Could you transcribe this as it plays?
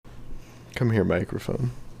Come here, microphone.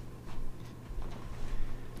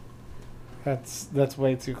 That's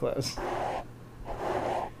way too close.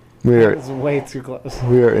 We are That's way too close.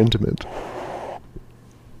 we are intimate.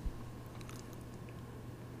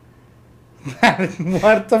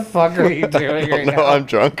 What the fuck are you doing right No, now? I'm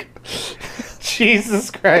drunk. Jesus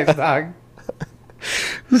Christ, dog.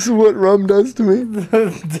 This is what rum does to me.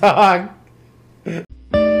 Dog.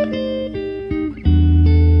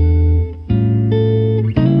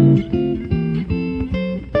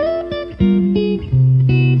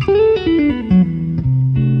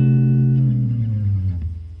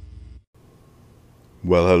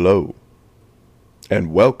 Well, hello,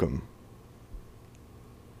 and welcome.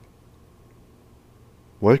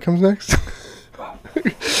 What comes next?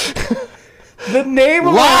 The name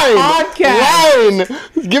of Line! our podcast.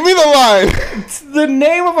 Line! Give me the line! It's the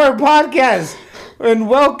name of our podcast. And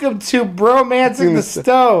welcome to Bromancing the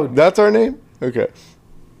Stone. That's our name? Okay.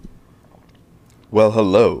 Well,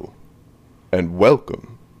 hello, and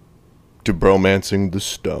welcome to Bromancing the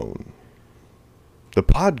Stone, the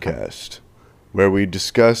podcast where we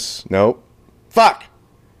discuss... No. Fuck!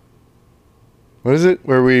 What is it?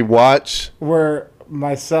 Where we watch... Where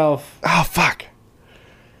myself... Oh, fuck.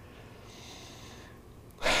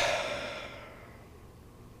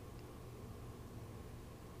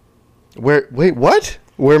 Where... Wait, what?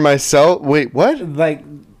 Where myself... Wait, what? Like,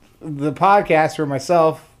 the podcast where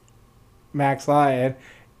myself, Max Lyon,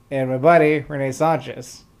 and my buddy, Renee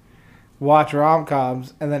Sanchez, watch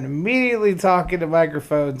rom-coms and then immediately talk into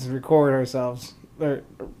microphones and record ourselves. Or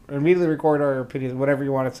immediately record our opinions, whatever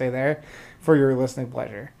you want to say there, for your listening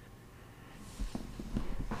pleasure.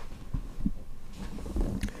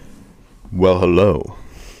 Well, hello,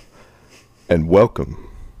 and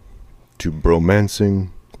welcome to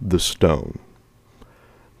Bromancing the Stone,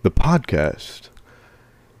 the podcast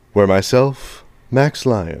where myself, Max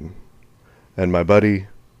Lyon, and my buddy,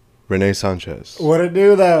 Renee Sanchez, What it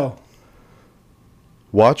do, though?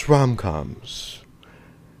 watch rom-coms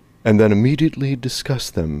and then immediately discuss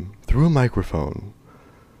them through a microphone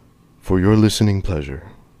for your listening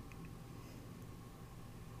pleasure.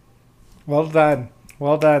 Well done.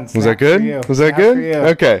 Well done. Was that good? Was that good?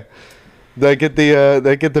 Okay. Did I get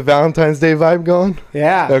the Valentine's Day vibe going?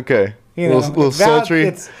 Yeah. Okay. You know, little sultry.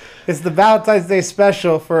 It's the Valentine's Day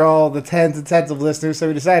special for all the tens and tens of listeners, so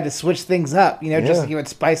we decided to switch things up. You know, just like you would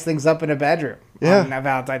spice things up in a bedroom on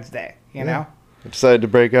Valentine's Day. You know. I decided to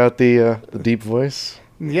break out the deep voice.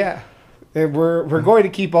 Yeah. And we're going to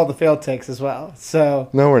keep all the failed takes as well. So.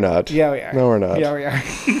 No, we're not. Yeah, we are. No, we're not. Yeah, we are.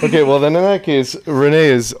 Okay, well then in that case, Renee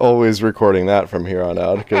is always recording that from here on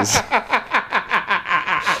out because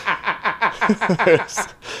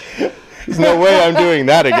there's no way I'm doing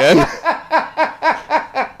that again.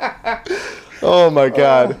 Oh my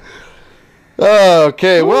God.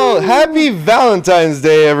 Okay, well, happy Valentine's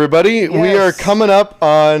Day, everybody. Yes. We are coming up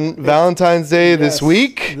on Valentine's Day this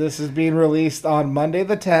week. This is being released on Monday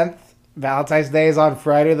the 10th. Valentine's Day is on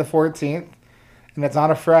Friday the 14th. And it's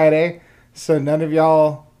on a Friday, so none of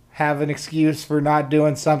y'all have an excuse for not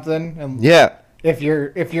doing something. And Yeah. If you're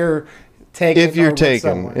taken, If you're or with taken,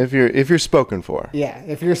 someone. if you're spoken for. Yeah,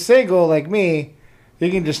 if you're single like me,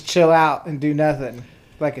 you can just chill out and do nothing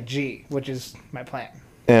like a G, which is my plan.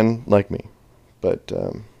 And like me. But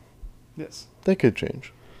Yes. that could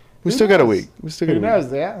change. We Who still got a knows? week. We still got Who a week.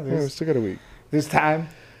 knows? Yeah, Yeah, we there's, still got a week. there's time.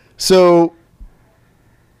 So,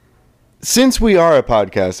 since we are a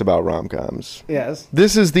podcast about rom-coms, Yes.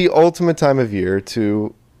 this is the ultimate time of year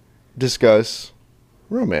to discuss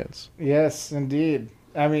romance. Yes, indeed.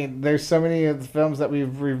 I mean, there's so many of the films that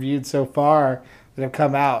we've reviewed so far that have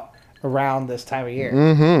come out around this time of year.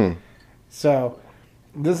 Mm-hmm. So,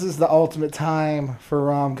 this is the ultimate time for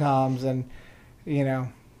rom-coms, and, you know,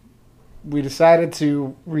 we decided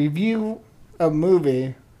to review a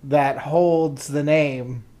movie that holds the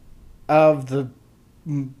name of the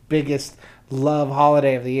biggest love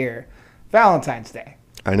holiday of the year, Valentine's Day.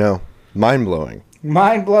 I know. Mind-blowing.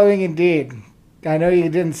 Mind-blowing indeed. I know you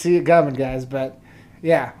didn't see it coming, guys, but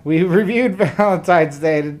yeah, we reviewed Valentine's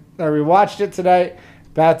Day, or we watched it tonight,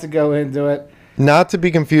 about to go into it. Not to be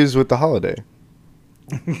confused with the holiday.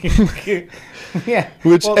 Yeah.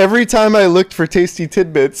 Which well, every time I looked for tasty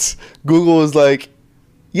tidbits, Google was like,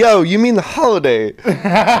 yo, you mean the holiday?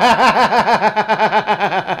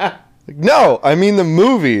 Like, no, I mean the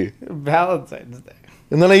movie. Valentine's Day.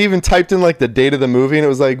 And then I even typed in like the date of the movie and it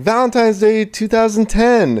was like Valentine's Day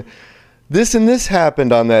 2010. This and this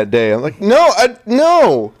happened on that day. I'm like,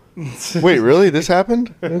 no. Wait, really? This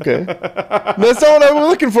happened? Okay. That's not what I was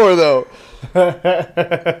looking for though.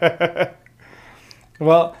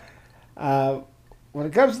 Well, when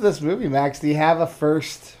it comes to this movie, Max, do you have a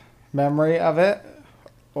first memory of it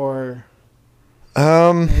or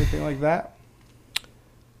Um, anything like that?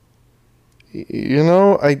 you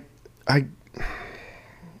know,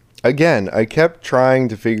 again, I kept trying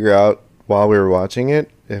to figure out while we were watching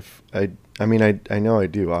it if I mean, I know I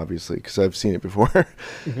do, obviously, because I've seen it before.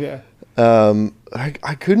 Yeah.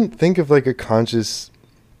 I couldn't think of like a conscious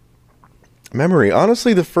memory.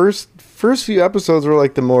 Honestly, the first few episodes were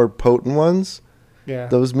like the more potent ones. Yeah.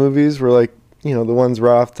 Those movies were like, you know, the ones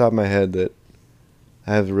right off the top of my head that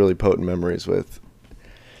I have really potent memories with.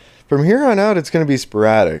 From here on out, it's going to be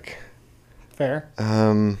sporadic. Fair.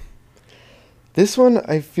 This one,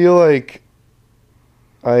 I feel like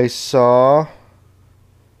I saw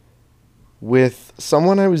with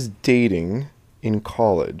someone I was dating in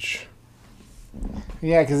college.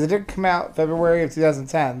 Yeah, because it did come out February of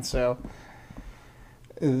 2010, so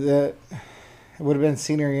it would have been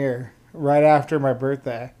senior year, right after my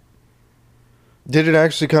birthday. Did it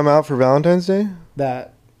actually come out for Valentine's Day?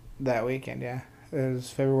 That weekend, yeah. It was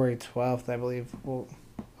February 12th, I believe. Well,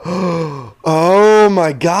 Oh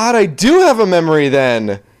my god, I do have a memory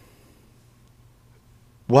then.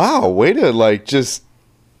 Wow, way to like just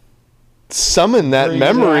summon that bring it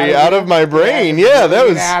memory out out of my brain. Yeah, that bring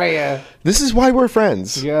it was. out of you. This is why we're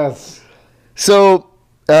friends. Yes. So,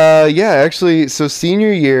 yeah, actually, so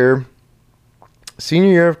senior year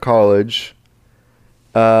of college,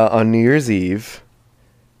 on New Year's Eve,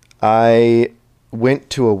 I went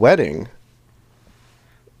to a wedding.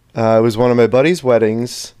 It was one of my buddies'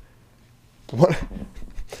 weddings.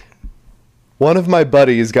 One of my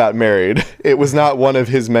buddies got married. It was not one of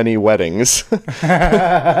his many weddings.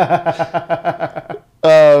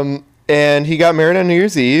 And he got married on New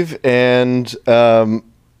Year's Eve, and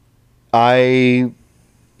I,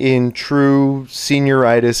 in true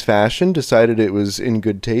senioritis fashion, decided it was in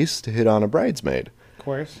good taste to hit on a bridesmaid. Of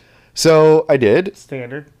course. So I did,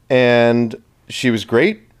 Standard. and she was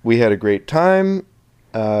great. We had a great time.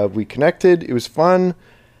 We connected. It was fun.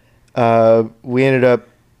 We ended up,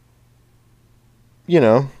 you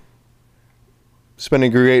know,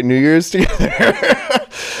 spending a great New Year's together.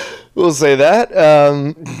 We'll say that.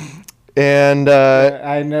 And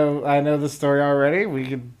I know the story already. We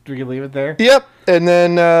could leave it there. yep. And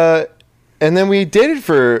then we dated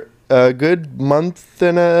for a good month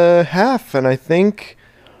and a half, and I think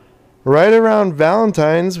right around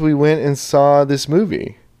Valentine's we went and saw this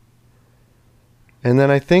movie. And then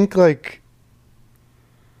I think like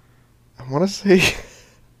I want to say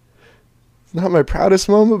it's not my proudest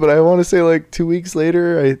moment, but I want to say like 2 weeks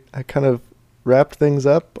later I kind of wrapped things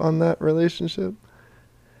up on that relationship.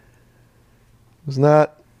 It was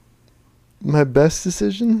not my best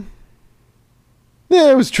decision. Yeah,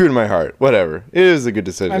 it was true to my heart. Whatever. It is a good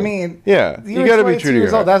decision. I mean, yeah, you got to be true to your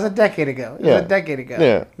years old. heart. That was a decade ago. It Yeah. was a decade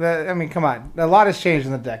ago. Yeah. I mean, come on. A lot has changed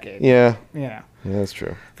in the decade. Yeah, You know. yeah, that's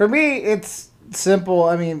true. For me, it's simple.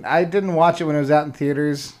 I mean, I didn't watch it when it was out in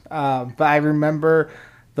theaters, but I remember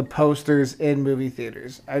the posters in movie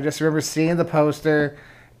theaters. I just remember seeing the poster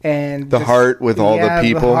and The heart with all the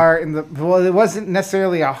people. The heart and well, it wasn't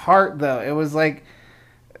necessarily a heart though. It was like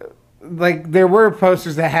there were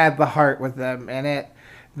posters that had the heart with them in it.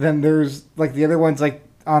 Then there's like the other ones like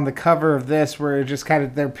on the cover of this where it just kind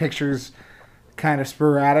of their pictures kind of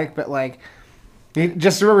sporadic, but like you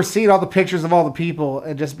just remember seeing all the pictures of all the people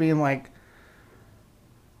and just being like,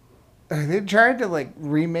 are they trying to like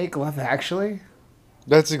remake Love Actually?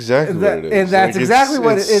 That's exactly what it is. And that's Like, exactly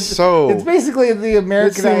what it is. So It's basically the American.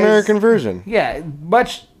 it's the American version. Yeah,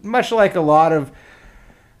 much like a lot of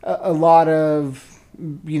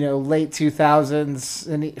you know late 2000s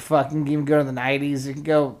and fucking even go to the 90s. You can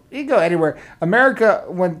go anywhere. America,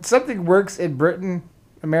 when something works in Britain,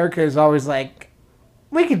 America is always like,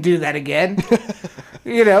 we could do that again.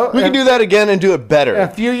 You know, We can do that again and do it better. a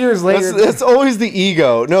few years later. That's always the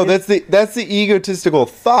ego. No, that's the egotistical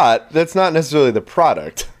thought. That's not necessarily the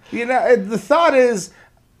product. You know, the thought is,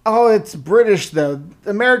 oh, it's British though.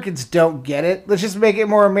 Americans don't get it. Let's just make it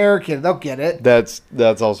more American. They'll get it. That's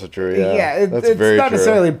also true. Yeah, It's not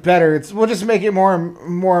necessarily better. We'll just make it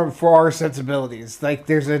more for our sensibilities. Like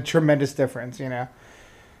there's a tremendous difference, you know.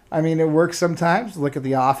 I mean, it works sometimes. Look at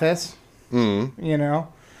The Office. You know,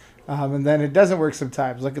 and then it doesn't work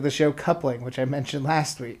sometimes. Look at the show Coupling, which I mentioned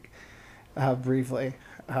last week, briefly.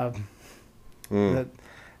 I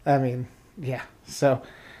mean, yeah. So,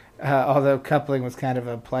 although Coupling was kind of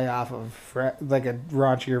a playoff of like a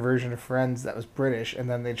raunchier version of Friends that was British, and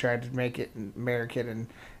then they tried to make it American, and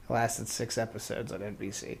it lasted 6 episodes on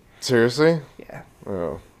NBC. Seriously? Yeah.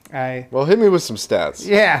 Oh. Well, Well, hit me with some stats.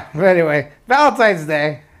 yeah. But anyway, Valentine's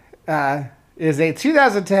Day is a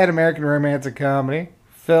 2010 American romantic comedy,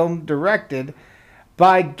 filmed, directed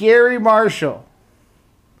by Gary Marshall.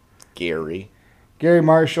 Gary. Gary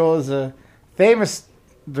Marshall is a famous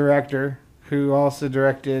director who also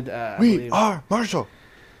directed. We are Marshall.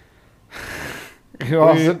 Who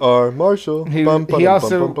also, we are Marshall. he Bum,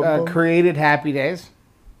 also bum, bum. created Happy Days.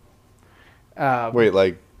 Wait,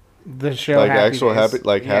 like The show Happy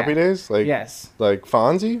Days. Happy Days? Like Yes. Like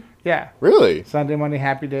Fonzie? Yeah. Really? Sunday, Monday,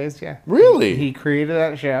 Happy Days. Yeah. Really? He created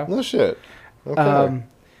that show. No shit. Okay.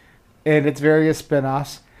 And its various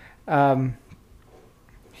spin-offs.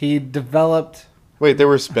 He developed. Wait, there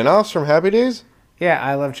were spin-offs from Happy Days? Yeah,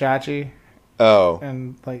 I Love Chachi. Oh.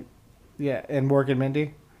 And and Mork and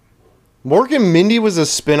Mindy. Mork and Mindy was a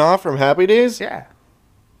spin-off from Happy Days? Yeah.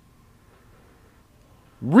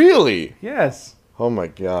 Really? Yes. Oh my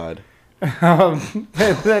god. And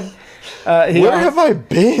then, Where have I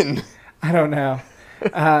been? I don't know.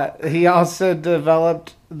 He also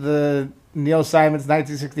developed the Neil Simon's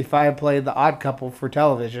 1965 play The Odd Couple for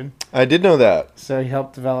television. I did know that. So he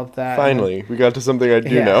helped develop that. Finally, we got to something I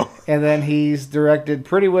do know. And then he's directed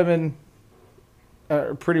Pretty Woman,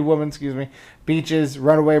 excuse me, Beaches,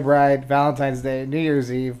 Runaway Bride, Valentine's Day, New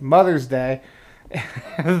Year's Eve, Mother's Day,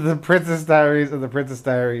 The Princess Diaries, and The Princess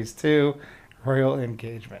Diaries 2, Royal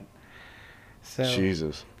Engagement. So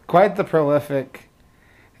Jesus. quite the prolific,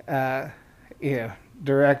 director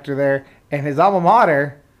there, and his alma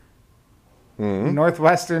mater,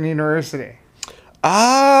 Northwestern University.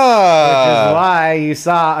 Ah, Which is why you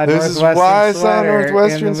saw a this Northwestern is why I saw a sweater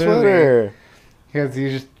Northwestern in the movie. sweater. Because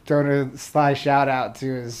you just thrown a sly shout out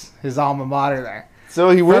to his alma mater there.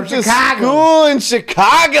 So he went to Chicago. school in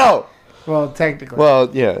Chicago. Well, technically.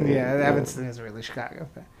 Well, yeah. Evanston is really Chicago.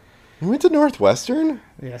 But He went to Northwestern?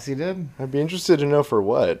 yes, he did. I'd be interested to know for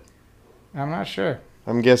what. I'm not sure.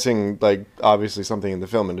 I'm guessing, like, obviously something in the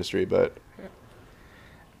film industry, but...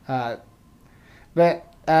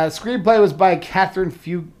 Screenplay was by Catherine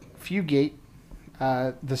Fugate.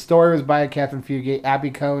 The story was by Catherine Fugate,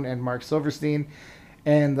 Abby Cohn, and Mark Silverstein.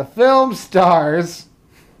 And the film stars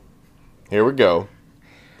Here we go.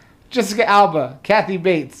 Jessica Alba, Kathy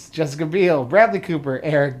Bates, Jessica Biel, Bradley Cooper,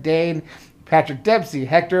 Eric Dane, Patrick Dempsey,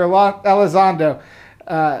 Hector Elizondo,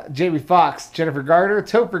 Jamie Foxx, Jennifer Garner,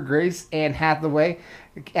 Topher Grace, Anne Hathaway,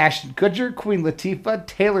 Ashton Kutcher, Queen Latifah,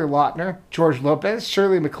 Taylor Lautner, George Lopez,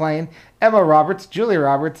 Shirley MacLaine, Emma Roberts, Julia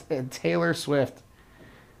Roberts, and Taylor Swift.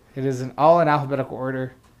 It is all in alphabetical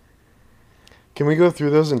order. Can we go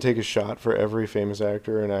through those and take a shot for every famous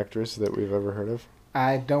actor and actress that we've ever heard of?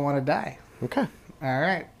 I don't want to die. Okay. All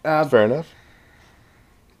right. Fair enough.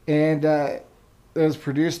 And it was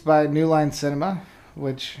produced by New Line Cinema,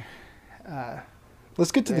 which...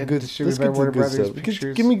 Let's get to the good. distributed Let's by get to the Warner good Brothers stuff.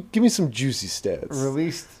 Pictures. Give me some juicy stats.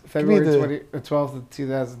 Released me February 12th of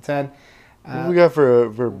 2010. What do we got for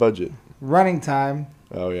a budget? Running time.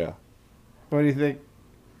 Oh yeah. What do you think?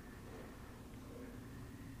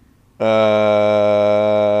 2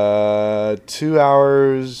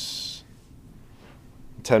 hours,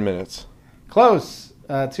 10 minutes. Close.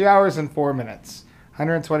 2 hours and 4 minutes.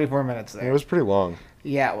 124 minutes there. It was pretty long.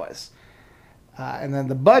 Yeah, it was. And then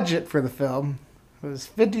the budget for the film was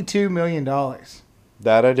 $52 million.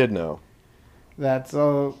 That I did know. That's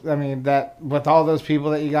all. I mean, that with all those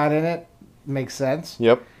people that you got in it, makes sense.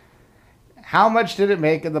 Yep. How much did it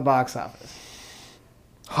make at the box office?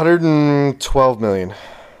 112 million.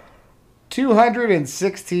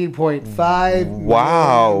 $216.5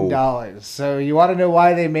 Wow. million. So you want to know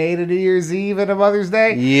why they made a New Year's Eve and a Mother's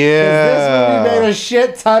Day? Yeah. This movie made a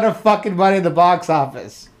shit ton of fucking money in the box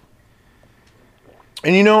office.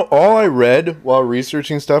 And you know, all I read while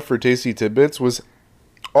researching stuff for Tasty Tidbits was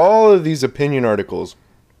all of these opinion articles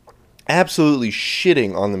absolutely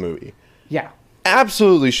shitting on the movie. Yeah.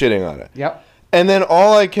 Absolutely shitting on it. Yep. And then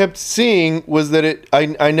all I kept seeing was that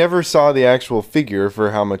I never saw the actual figure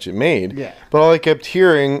for how much it made. Yeah. But all I kept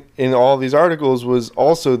hearing in all these articles was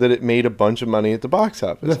also that it made a bunch of money at the box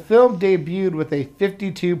office. The film debuted with a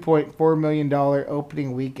 $52.4 million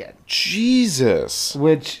opening weekend. Jesus.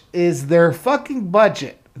 Which is their fucking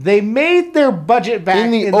budget. They made their budget back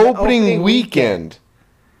In the opening weekend.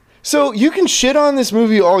 So you can shit on this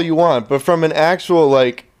movie all you want, but from an actual,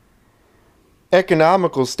 like,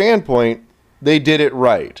 economical standpoint, they did it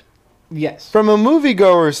right. Yes. From a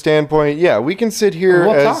moviegoer standpoint, yeah, we can sit here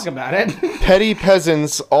We'll as talk about it. petty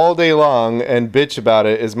peasants all day long and bitch about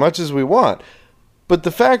it as much as we want. But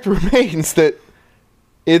the fact remains that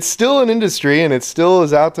it's still an industry and it still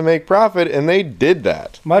is out to make profit, and they did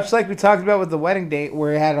that. Much like we talked about with The Wedding Date,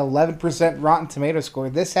 where it had an 11% Rotten Tomato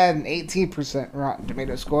score. This had an 18% Rotten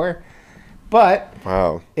Tomato score. But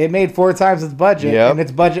Wow. it made 4 times its budget, Yep. and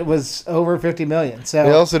its budget was over $50 million. So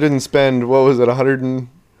They also didn't spend, what was it,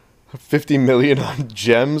 $50 million on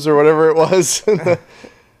gems or whatever it was.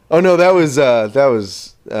 Oh no, that was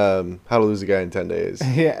How to Lose a Guy in 10 Days.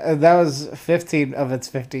 Yeah, that was 15 of its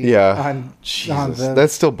 50. Yeah. Jesus,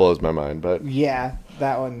 that still blows my mind, but yeah,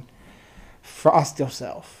 that one. Frost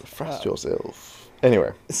yourself. Frost yourself.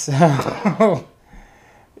 Anyway. So,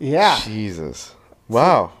 yeah. Jesus.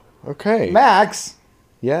 Wow. Okay. Max,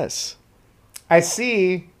 Yes. I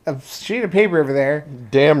see a sheet of paper over there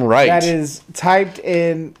Damn right. that is typed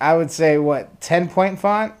in, I would say, what, 10-point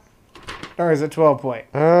font? Or is it 12-point?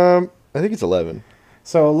 I think it's 11.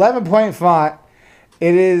 So 11-point font.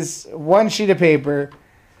 It is one sheet of paper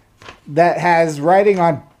that has writing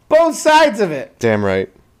on both sides of it. Damn right.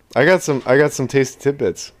 I got some tasty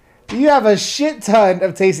tidbits. You have a shit ton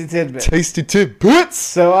of tasty tidbits. Tasty tidbits.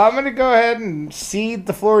 So I'm going to go ahead and cede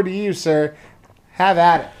the floor to you, sir. Have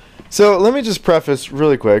at it. So let me just preface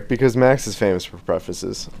really quick, because Max is famous for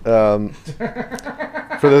prefaces. For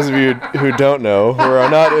those of you who don't know, who are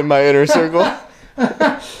not in my inner circle.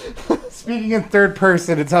 Speaking in third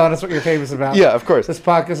person and telling us what you're famous about. Yeah, of course. This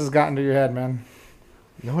podcast has gotten to your head, man.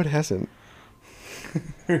 No, it hasn't.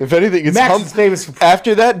 If anything, it's Max is famous for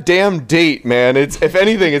after that damn date, man. If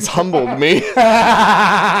anything, it's humbled me.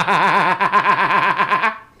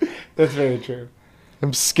 That's very true.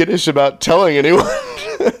 I'm skittish about telling anyone.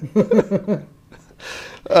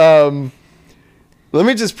 Let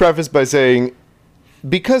me just preface by saying,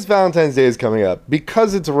 because Valentine's Day is coming up,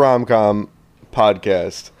 because it's a rom-com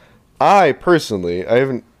podcast, I personally, I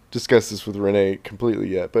haven't discussed this with Renee completely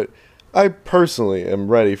yet, but I personally am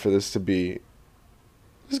ready for this to be.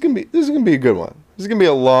 This is gonna be a good one. This is gonna be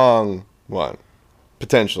a long one,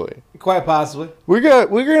 potentially. Quite possibly. We're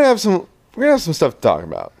gonna have some stuff to talk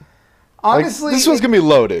about. Honestly, like, this one's gonna be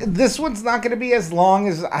loaded. This one's not gonna be as long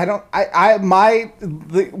as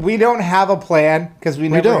we don't have a plan because we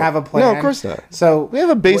never have a plan. No, of course not. So we have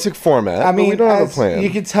a basic format. I mean, but we don't have a plan.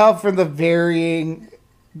 You can tell from the varying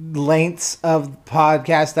lengths of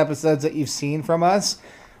podcast episodes that you've seen from us,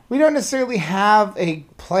 we don't necessarily have a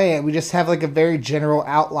plan. We just have like a very general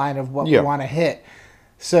outline of what we want to hit.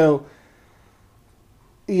 So,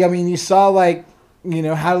 I mean, you saw like,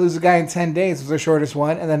 How to Lose a Guy in 10 Days was our shortest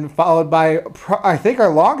one, and then followed by, I think,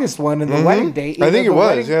 our longest one in the wedding date. I think it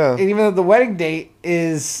was, yeah. Even though the wedding date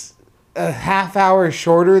is a half hour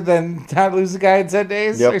shorter than How to Lose a Guy in 10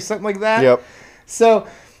 Days or something like that. Yep. So,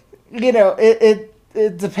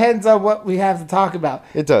 it depends on what we have to talk about.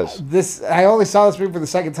 It does. I only saw this movie for the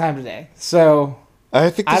second time today, so I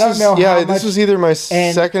think I don't know how much, this was either my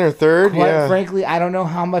second or third. Quite frankly, I don't know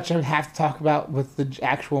how much I have to talk about with the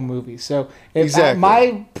actual movie. So exactly.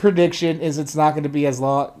 My prediction is it's not going to be as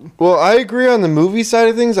long. Well, I agree on the movie side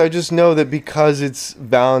of things. I just know that because it's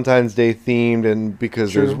Valentine's Day themed and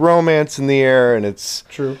because there's romance in the air and it's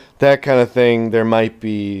that kind of thing, there might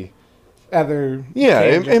be other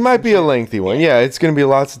it might be a lengthy one. Yeah, it's going to be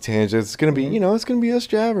lots of tangents. It's going to be, it's going to be us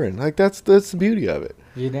jabbering. Like that's the beauty of it.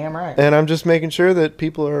 You're damn right. And I'm just making sure that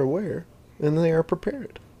people are aware and they are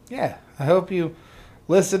prepared. Yeah. I hope you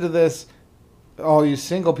listen to this, all you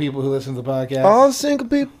single people who listen to the podcast. All single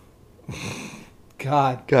people.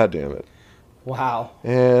 God damn it. Wow.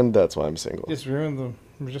 And that's why I'm single. Just ruined the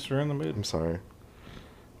mood. I'm sorry.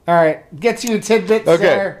 All right. Get to your tidbits, okay.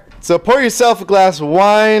 sir. So pour yourself a glass of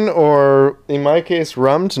wine, or in my case,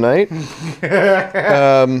 rum tonight.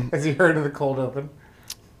 As you heard of the cold open.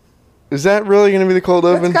 Is that really going to be the cold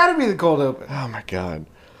open? It's got to be the cold open. Oh my god.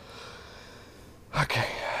 Okay.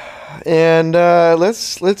 And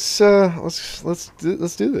let's do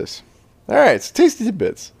this. All right. So tasty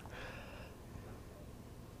tidbits.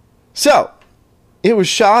 So, it was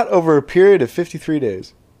shot over a period of 53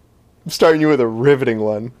 days. I'm starting you with a riveting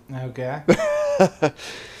one. Okay.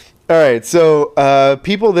 All right, so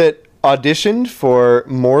people that auditioned for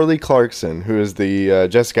Morley Clarkson, who is the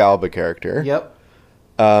Jessica Alba character. Yep.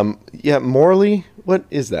 Morley, what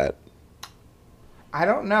is that? I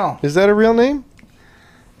don't know. Is that a real name?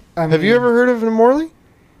 Have you ever heard of a Morley?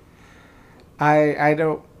 I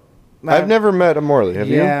don't. I've never met a Morley. Have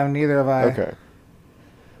you? Yeah, neither have I. Okay.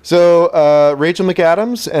 So Rachel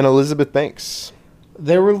McAdams and Elizabeth Banks.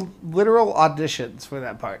 There were literal auditions for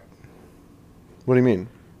that part. What do you mean?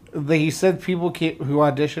 You said people who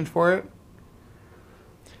auditioned for it?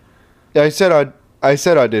 Yeah, I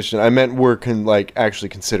said audition. I meant were actually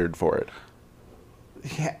considered for it.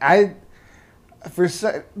 Yeah, I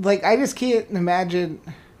just can't imagine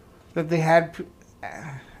that they had.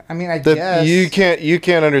 I mean, I guess you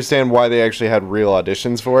can't understand why they actually had real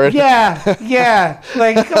auditions for it. Yeah.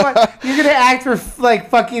 Like, come on, you're gonna act for like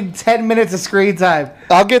fucking 10 minutes of screen time.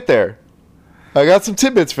 I'll get there. I got some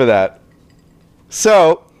tidbits for that.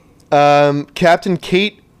 So, Captain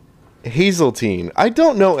Kate Hazeltine. I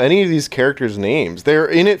don't know any of these characters' names. They're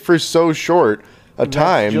in it for so short a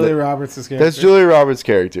time. Julia Roberts' character. That's Julia Roberts'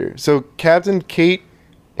 character. So Captain Kate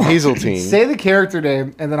Hazeltine. Say the character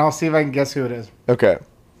name, and then I'll see if I can guess who it is. Okay.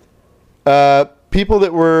 People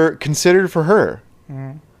that were considered for her.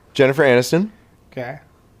 Mm-hmm. Jennifer Aniston, Okay.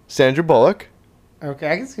 Sandra Bullock,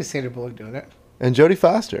 Okay, I can see Sandra Bullock doing it. and Jodie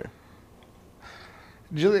Foster.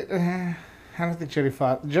 Julia, I don't think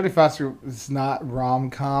Jodie Foster is not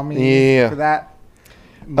rom-com Yeah. for that.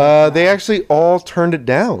 They actually all turned it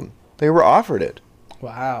down. They were offered it.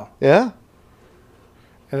 Wow. Yeah?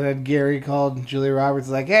 And then Gary called Julia Roberts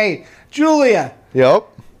like, "Hey, Julia, Yep.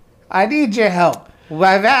 I need your help.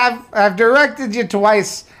 I've directed you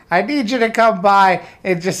twice. I need you to come by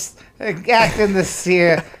and just act in this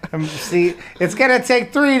here. See, it's gonna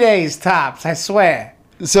take 3 days tops. I swear."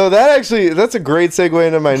 So that's a great segue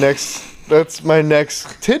into that's my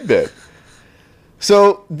next tidbit.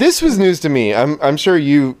 So this was news to me. I'm sure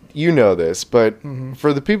you know this, but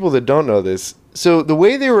for the people that don't know this, so the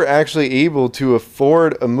way they were actually able to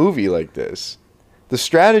afford a movie like this, the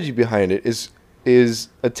strategy behind it is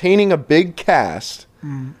attaining a big cast.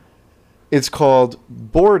 It's called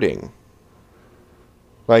boarding.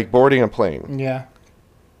 Like boarding a plane. Yeah,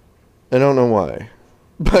 I don't know why.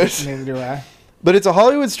 But neither do I. But it's a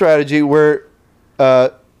Hollywood strategy where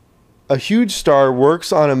a huge star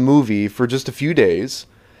works on a movie for just a few days,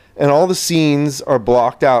 and all the scenes are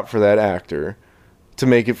blocked out for that actor to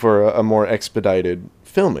make it for a more expedited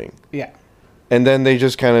filming. Yeah, And then they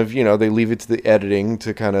just kind of, they leave it to the editing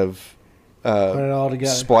to kind of put it all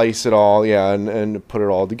together. splice it all, and put it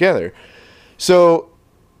all together. So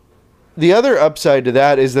the other upside to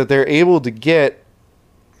that is that they're able to get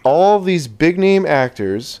all these big name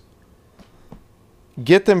actors,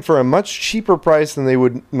 get them for a much cheaper price than they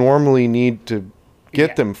would normally need to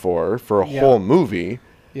get them for a whole movie.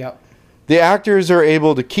 Yep. The actors are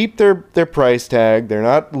able to keep their price tag. They're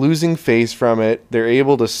not losing face from it. They're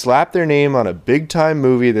able to slap their name on a big time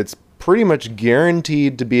movie that's pretty much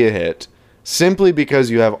guaranteed to be a hit, simply because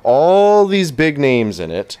you have all these big names in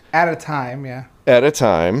it At a time, yeah. at a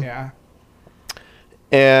time. Yeah.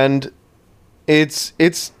 And it's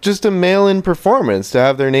just a mail-in performance to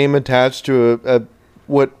have their name attached to a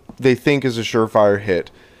what they think is a surefire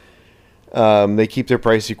hit. They keep their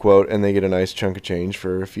pricey quote, and they get a nice chunk of change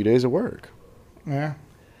for a few days of work. Yeah.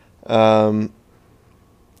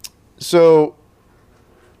 So,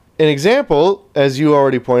 an example, as you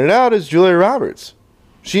already pointed out, is Julia Roberts.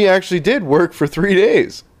 She actually did work for 3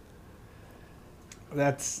 days.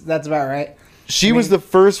 That's about right. She was the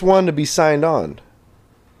first one to be signed on.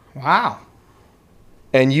 Wow.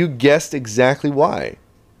 And you guessed exactly why.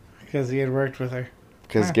 Because he had worked with her.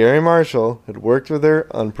 Because Huh. Gary Marshall had worked with her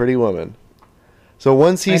on Pretty Woman. So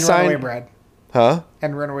once he And signed... Runaway Bride. Huh?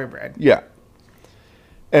 And Runaway Bride. Yeah.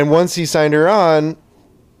 And once he signed her on,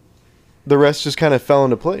 the rest just kind of fell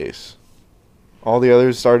into place. All the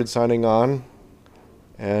others started signing on,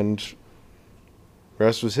 and the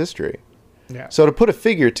rest was history. Yeah. So to put a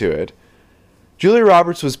figure to it, Julia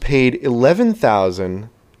Roberts was paid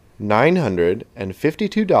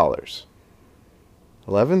 $11,952.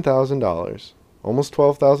 $11,000. Almost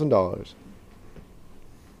 $12,000.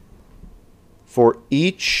 For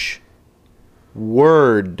each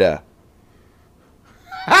word.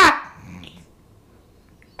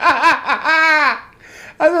 I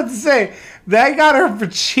was about to say, that got her for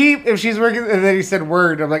cheap if she's working. And then he said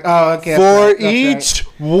word. I'm like, oh, okay. For each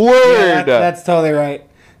word. Yeah, that's totally right.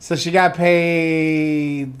 So she got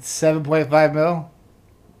paid $7.5 million.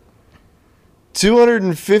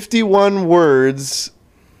 251 words,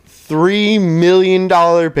 $3 million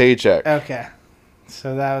paycheck. Okay.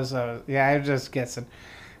 So that was, yeah, I'm just guessing.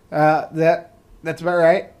 That's about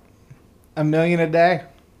right. $1 million a day.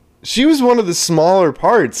 She was one of the smaller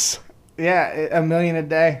parts. Yeah, $1 million a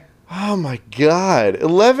day. Oh my God.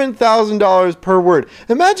 $11,000 per word.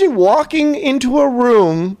 Imagine walking into a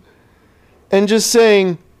room and just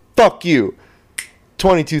saying, fuck you.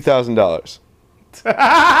 $22,000.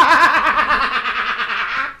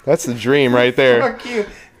 That's the dream right there. Fuck you.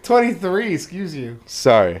 23, excuse you.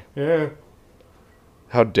 Sorry. Yeah.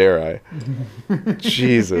 How dare I?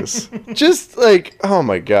 Jesus. Just like, oh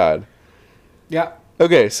my God. Yeah.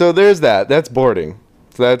 Okay, so there's that. That's boarding.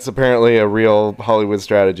 So that's apparently a real Hollywood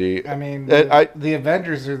strategy. I mean, I the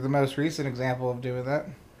Avengers are the most recent example of doing that.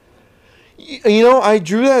 I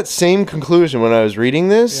drew that same conclusion when I was reading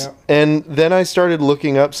this, Yep. and then I started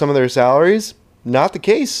looking up some of their salaries. Not the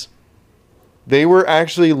case. They were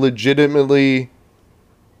actually legitimately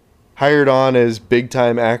hired on as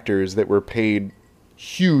big-time actors that were paid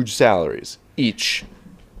huge salaries each.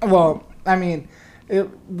 Well, I mean,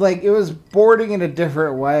 it was boarding in a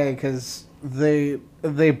different way because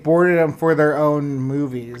they boarded them for their own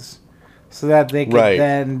movies, so that they could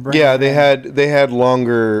then bring they had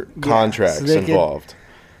longer contracts so involved.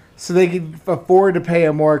 So they could afford to pay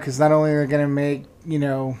them more because not only are they going to make,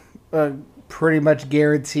 a pretty much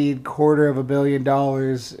guaranteed $250 million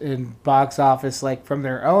in box office, like from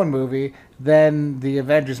their own movie, then the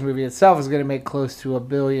Avengers movie itself is going to make close to $1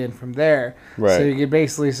 billion from there. Right. So you could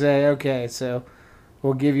basically say, okay, so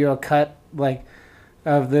we'll give you a cut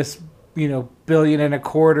of this, $1.25 billion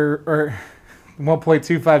or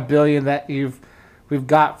 1.25 billion that we've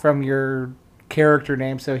got from your character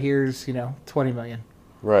name. So here's, $20 million.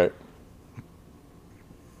 Right.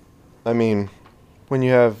 I mean, when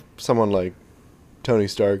you have someone like Tony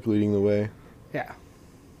Stark leading the way, yeah,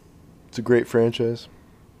 it's a great franchise.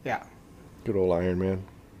 Yeah. Good old Iron Man.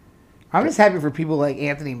 I'm just happy for people like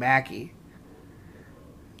Anthony Mackie.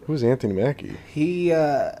 Who's Anthony Mackie? He's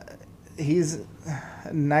he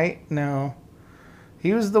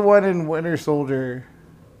was the one in Winter Soldier.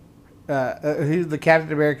 He's the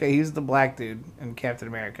Captain America. He's the black dude in Captain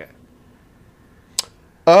America.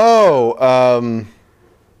 Oh, I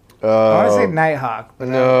want to say Nighthawk, but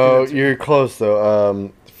no, you're close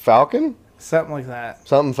though. Falcon? Something like that.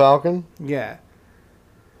 Something Falcon? Yeah.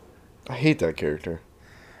 I hate that character.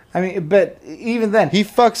 I mean, but even then, he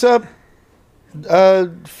fucks up.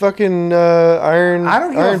 Fucking Iron.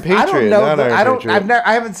 Iron Patriot. I don't know. Patriot.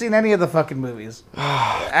 I haven't seen any of the fucking movies.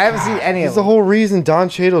 I haven't seen any of them. That's the whole reason Don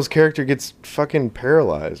Cheadle's character gets fucking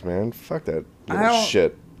paralyzed, man. Fuck that little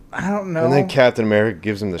shit. I don't know. And then Captain America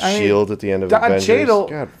gives him the shield at the end of Avengers.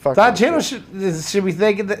 Don Cheadle should be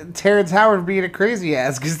thinking that Terrence Howard being a crazy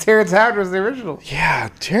ass because Terrence Howard was the original. Yeah,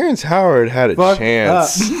 Terrence Howard had a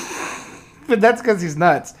chance. But that's because he's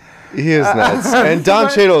nuts. He is nuts. And Don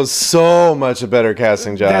Cheadle is so much a better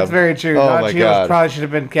casting job. That's very true. Oh Don my Cheadle God. probably should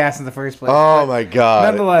have been cast in the first place. Oh my God.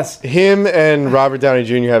 Nonetheless. Him and Robert Downey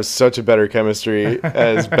Jr. have such a better chemistry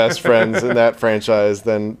as best friends in that franchise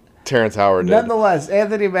than Terrence Howard did. Nonetheless,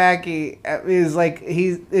 Anthony Mackie is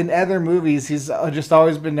he's in other movies. He's just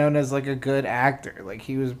always been known as a good actor.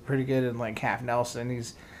 He was pretty good in Half Nelson.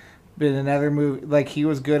 He's been in other movies. He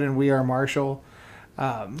was good in We Are Marshall.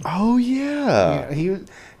 Oh yeah. He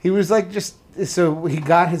was so he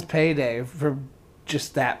got his payday for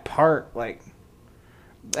just that part.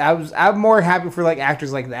 I'm more happy for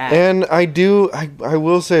actors like that. And I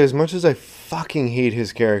will say, as much as I fucking hate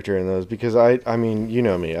his character in those, because I mean, you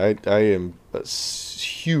know me, I am a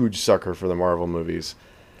huge sucker for the Marvel movies.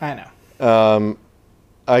 I know.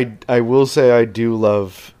 I will say I do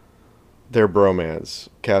love their bromance,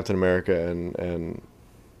 Captain America and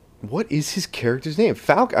what is his character's name?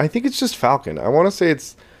 Falcon. I think it's just Falcon. I want to say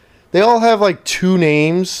they all have two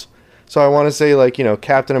names. So I want to say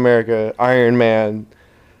Captain America, Iron Man,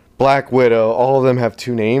 Black Widow, all of them have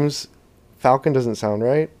two names. Falcon doesn't sound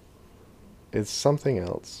right. It's something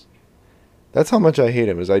else. That's how much I hate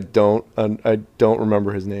him. Is I don't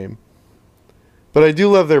remember his name. But I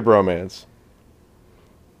do love their bromance.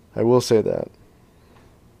 I will say that.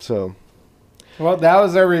 So. Well, that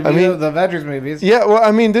was our review of the Avengers movies. Yeah, well,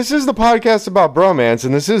 I mean, this is the podcast about bromance,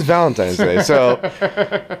 and this is Valentine's Day, so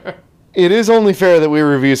it is only fair that we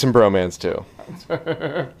review some bromance too.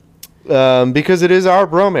 Because it is our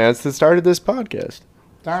bromance that started this podcast.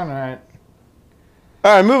 Darn right.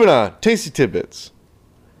 All right, moving on. Tasty tidbits.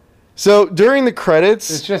 So during the credits,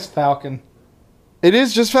 it's just Falcon. It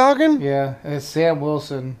is just Falcon? Yeah, it's Sam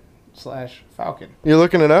Wilson / Falcon. You're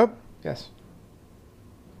looking it up? Yes.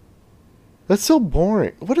 That's so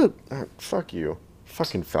boring. Fuck you.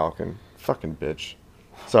 Fucking Falcon. Fucking bitch.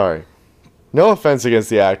 Sorry. No offense against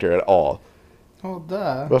the actor at all. Well,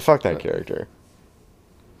 duh. But fuck that character.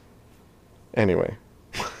 Anyway.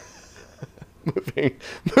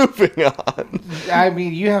 Moving on. I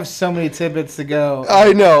mean, you have so many tidbits to go.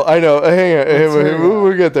 I know. Hang on.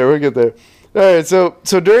 We'll get there. All right, so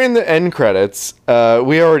during the end credits,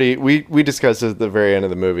 we discussed this at the very end of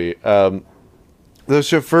the movie. The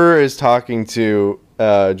chauffeur is talking to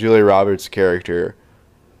Julia Roberts' character,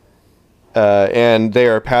 and they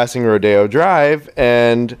are passing Rodeo Drive,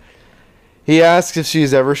 and he asks if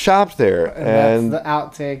she's ever shopped there. And that's the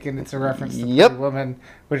outtake, and it's a reference to Pretty Woman,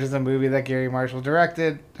 which is a movie that Gary Marshall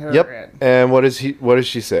directed. And what does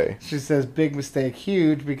she say? She says, "Big mistake,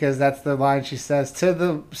 huge," because that's the line she says to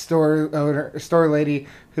the store lady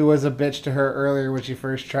who was a bitch to her earlier when she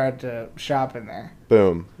first tried to shop in there.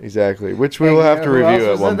 Boom, exactly. Which we will have to review at one point. Who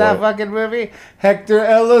else was in that fucking movie? Hector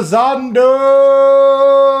Elizondo,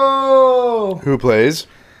 who plays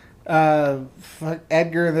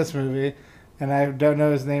Edgar in this movie, and I don't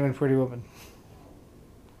know his name in Pretty Woman.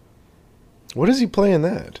 What does he play in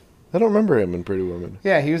that? I don't remember him in Pretty Woman.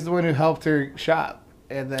 Yeah, he was the one who helped her shop,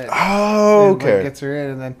 and then Oh, and, like, okay. gets her in,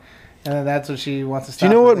 and then that's what she wants to Do stop.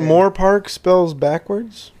 you know what with. Moore Park spells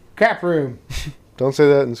backwards? Crap room. Don't say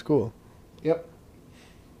that in school. Yep.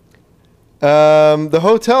 The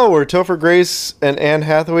hotel where Topher Grace and Anne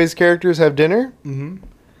Hathaway's characters have dinner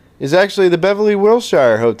is actually the Beverly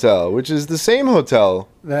Wilshire Hotel, which is the same hotel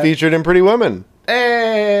featured in Pretty Woman.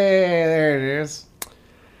 Hey, there it is.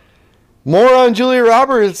 More on Julia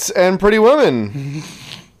Roberts and Pretty Woman.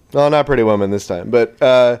 Well, not Pretty Woman this time, but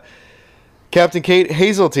Captain Kate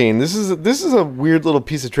Hazeltine. This is a weird little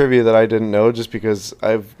piece of trivia that I didn't know, just because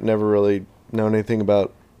I've never really known anything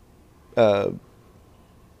about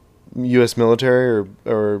U.S. military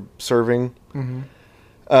or serving.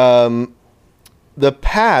 The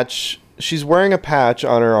patch, she's wearing a patch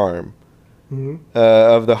on her arm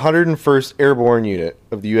of the 101st Airborne Unit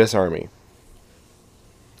of the U.S. Army.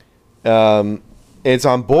 It's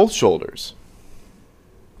on both shoulders.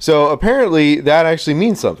 So apparently that actually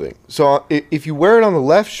means something. So if you wear it on the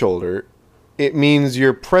left shoulder, it means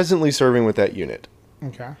you're presently serving with that unit.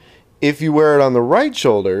 Okay. If you wear it on the right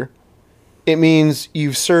shoulder, it means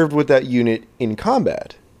you've served with that unit in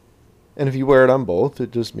combat. And if you wear it on both,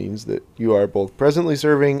 it just means that you are both presently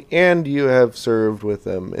serving and you have served with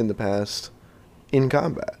them in the past in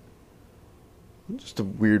combat. Just a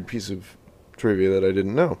weird piece of trivia that I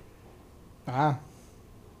didn't know. Ah.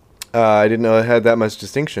 I didn't know it had that much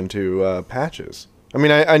distinction to patches. I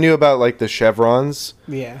mean, I knew about like the chevrons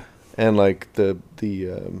Yeah. and like the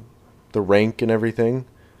rank and everything,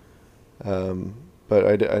 but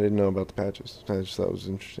I didn't know about the patches. I just thought it was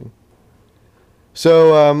interesting.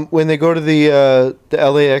 So when they go to the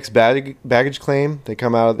LAX baggage claim, they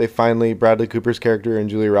come out. They finally, Bradley Cooper's character and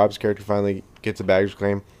Julia Roberts' character finally gets a baggage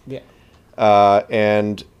claim. Yeah.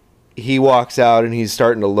 And he walks out and he's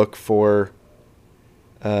starting to look for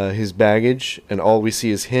his baggage, and all we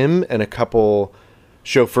see is him and a couple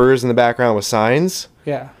chauffeurs in the background with signs.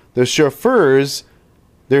 Yeah. Those chauffeurs,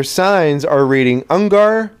 their signs are reading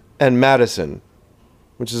Ungar and Madison,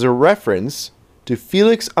 which is a reference to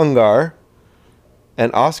Felix Ungar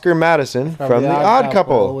and Oscar Madison from The Odd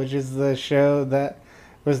Couple. Which is the show that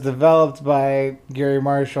was developed by Gary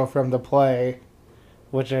Marshall from the play,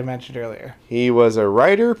 which I mentioned earlier. He was a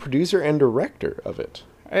writer, producer, and director of it.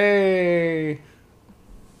 Hey.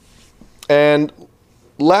 And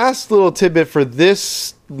last little tidbit for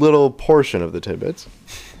this little portion of the tidbits,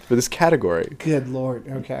 for this category. Good Lord.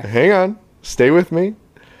 Okay. Hang on. Stay with me.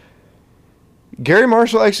 Gary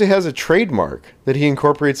Marshall actually has a trademark that he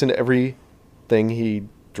incorporates into everything he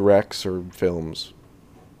directs or films.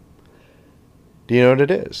 Do you know what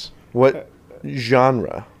it is? What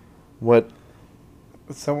genre? What?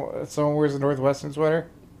 Someone wears a Northwestern sweater?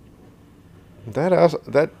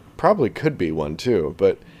 That probably could be one too,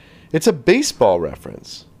 but it's a baseball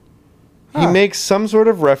reference. He makes some sort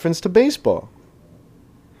of reference to baseball.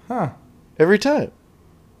 Huh. Every time.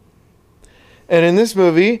 And in this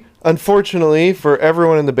movie, unfortunately for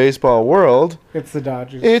everyone in the baseball world, It's the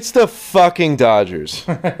Dodgers. it's the fucking Dodgers.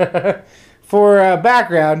 For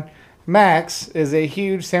background, Max is a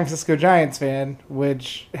huge San Francisco Giants fan,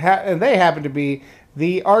 which and they happen to be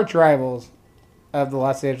the arch rivals of the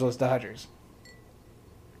Los Angeles Dodgers.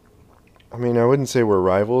 I mean, I wouldn't say we're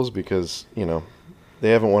rivals because, you know,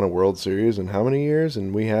 they haven't won a World Series in how many years,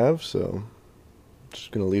 and we have, so I'm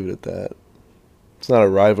just going to leave it at that. It's not a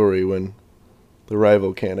rivalry when the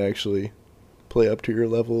rival can't actually play up to your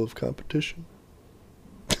level of competition.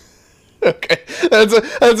 Okay,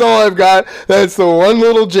 that's all I've got. That's the one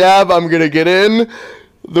little jab I'm going to get in.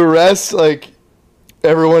 The rest, like,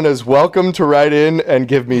 everyone is welcome to write in and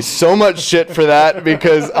give me so much shit for that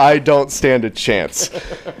because I don't stand a chance.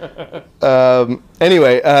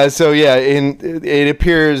 Anyway, so yeah, it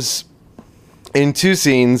appears in two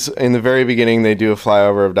scenes. In the very beginning, they do a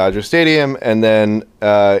flyover of Dodger Stadium, and then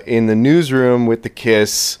in the newsroom with the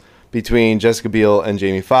kiss between Jessica Biel and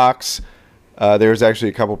Jamie Foxx, there's actually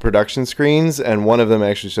a couple production screens, and one of them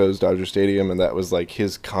actually shows Dodger Stadium, and that was like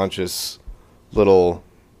his conscious little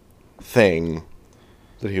thing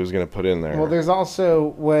that he was going to put in there. Well, there's also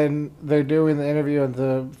when they're doing the interview at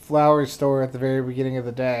the flower store at the very beginning of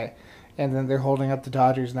the day, and then they're holding up the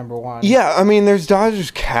Dodgers #1. Yeah, I mean, there's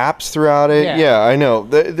Dodgers caps throughout it. Yeah, I know.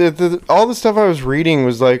 All the stuff I was reading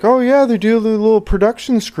was like, oh yeah, they do the little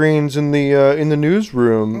production screens in the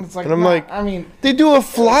newsroom, It's like, and I'm like, I mean, they do a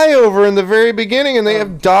flyover in the very beginning, and they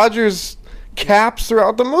have Dodgers caps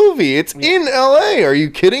throughout the movie. It's in L.A. Are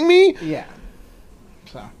you kidding me? yeah.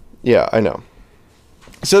 So Yeah, I know.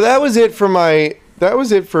 So that was it for my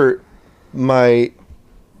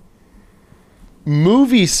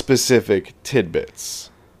movie-specific tidbits.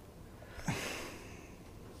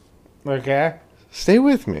 Okay. Stay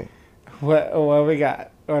with me. What we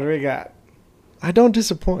got? What do we got? I don't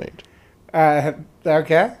disappoint.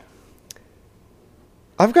 Okay.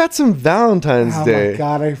 I've got some Valentine's Day. Oh my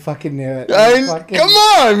god, I fucking knew it. Come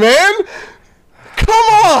on, man! Come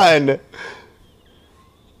on!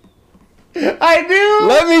 I knew!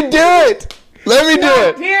 Let me do it! Let me do God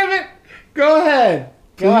it! damn it! Go ahead.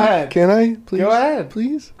 Go ahead. Can I? Please? Go ahead.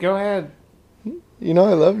 Please? Go ahead. You know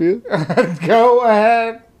I love you. Go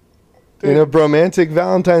ahead. In a romantic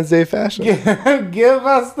Valentine's Day fashion. Give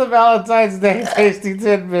us the Valentine's Day tasty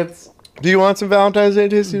tidbits. Do you want some Valentine's Day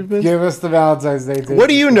tasty tidbits? Give us the Valentine's Day tasty What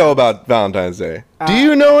do you know about Valentine's Day? Do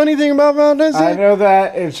you know anything about Valentine's Day? I know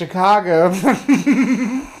that in Chicago,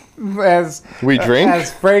 as We drink?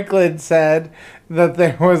 as Franklin said, that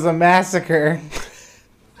there was a massacre.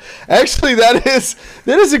 Actually, that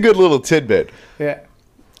is a good little tidbit. Yeah.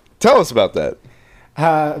 Tell us about that.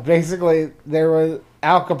 Basically, there was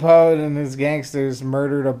Al Capone and his gangsters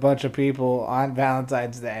murdered a bunch of people on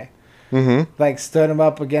Valentine's Day. Mm-hmm. Like, stood them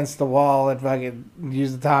up against the wall and fucking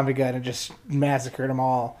used the Tommy gun and just massacred them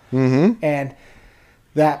all. Mm-hmm. And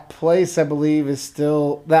that place, I believe,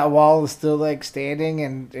 that wall is still, like, standing,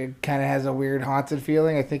 and it kind of has a weird haunted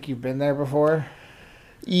feeling. I think you've been there before.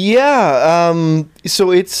 Yeah.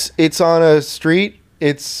 So it's on a street.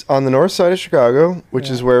 It's on the north side of Chicago, which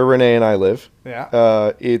is where Renee and I live.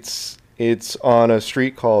 Yeah. It's on a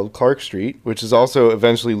street called Clark Street, which is also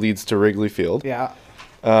eventually leads to Wrigley Field. Yeah.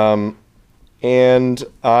 And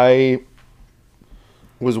I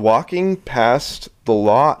was walking past the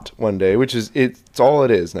lot one day, which is it's all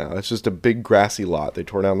it is now. It's just a big grassy lot. They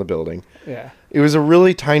tore down the building. Yeah. It was a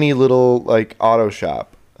really tiny little like auto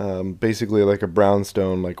shop, basically like a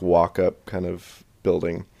brownstone like walk up kind of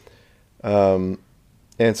building. And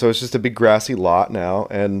so it's just a big grassy lot now.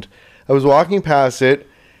 And I was walking past it,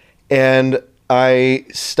 and I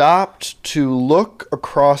stopped to look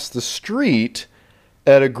across the street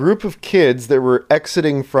at a group of kids that were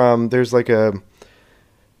exiting from, there's like a,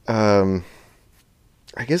 I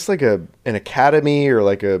guess like an academy or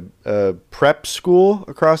like a prep school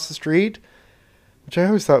across the street, which I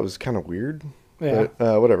always thought was kind of weird, Yeah.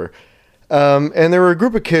 but whatever. And there were a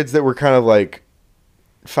group of kids that were kind of like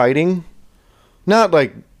fighting, not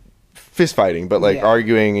like fist fighting, but like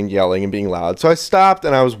arguing and yelling and being loud. So I stopped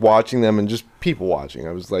and I was watching them and just people watching.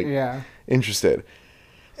 I was like interested.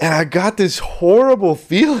 And I got this horrible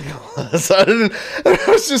feeling all of a sudden. And I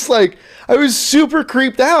was just like, I was super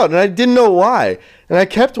creeped out and I didn't know why. And I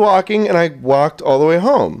kept walking and I walked all the way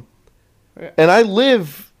home. And I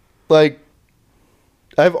live like,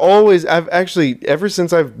 I've actually, ever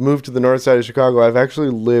since I've moved to the north side of Chicago, I've actually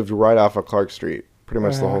lived right off of Clark Street pretty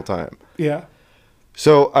much the whole time. Yeah.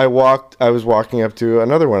 So I was walking up to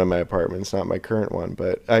another one of my apartments, not my current one,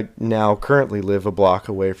 but I now currently live a block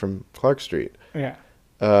away from Clark Street. Yeah.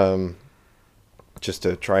 Just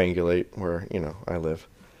to triangulate where, I live.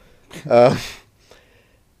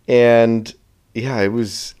 And yeah,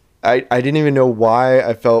 I didn't even know why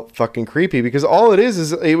I felt fucking creepy, because all it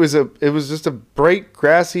is it was just a bright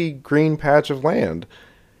grassy green patch of land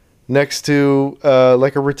next to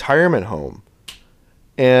like a retirement home.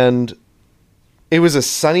 And it was a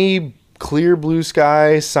sunny, clear blue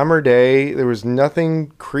sky summer day. There was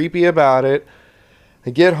nothing creepy about it. I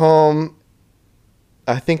get home,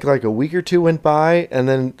 I think like a week or two went by, and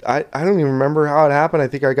then I don't even remember how it happened. I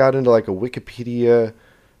think I got into like a Wikipedia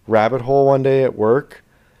rabbit hole one day at work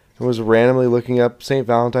and was randomly looking up St.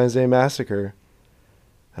 Valentine's Day Massacre.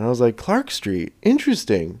 And I was like, Clark Street,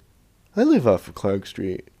 interesting. I live off of Clark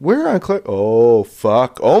Street. Where on Clark? Oh,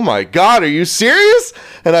 fuck. Oh, my God. Are you serious?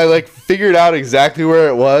 And I, like, figured out exactly where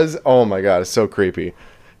it was. Oh, my God. It's so creepy.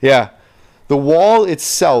 Yeah. The wall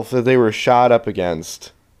itself that they were shot up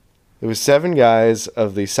against, it was 7 guys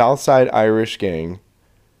of the Southside Irish gang,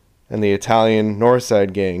 and the Italian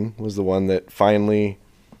Northside gang was the one that finally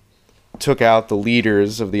took out the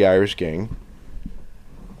leaders of the Irish gang.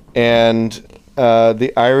 And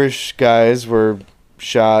the Irish guys were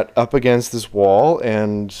shot up against this wall,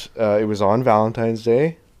 and it was on Valentine's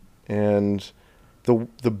Day, and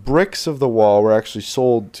the bricks of the wall were actually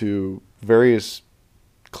sold to various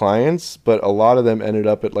clients, but a lot of them ended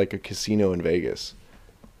up at like a casino in Vegas.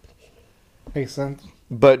 Makes sense.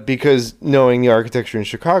 But because knowing the architecture in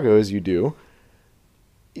Chicago as you do,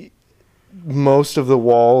 most of the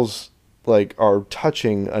walls like are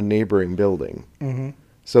touching a neighboring building. Mm-hmm.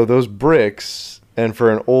 So those bricks, and for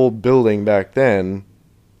an old building back then,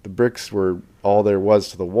 the bricks were all there was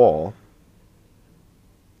to the wall,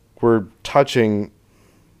 were touching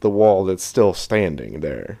the wall that's still standing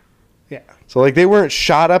there. Yeah. So like they weren't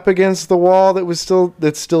shot up against the wall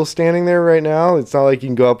that's still standing there right now. It's not like you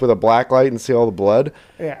can go up with a black light and see all the blood.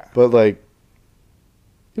 Yeah. But like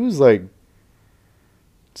it was like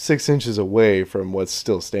 6 inches away from what's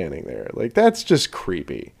still standing there. Like that's just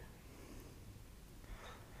creepy.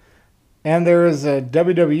 And there was a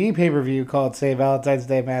WWE pay-per-view called St. Valentine's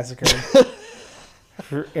Day Massacre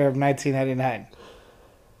of 1999.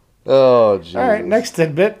 Oh, jeez. All right, next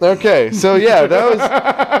tidbit. Okay, so yeah, that was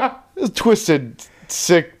a twisted,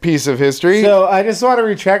 sick piece of history. So I just want to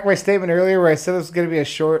retract my statement earlier where I said it was going to be a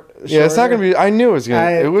short. Yeah, it's not going to be. I knew it was going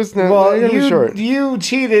to. It was not going to be short. You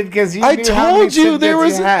cheated because you. I knew how many told you there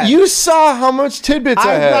was. You saw how much tidbits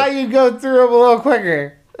I had. I thought you'd go through them a little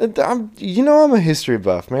quicker. I'm a history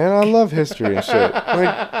buff, man. I love history and shit.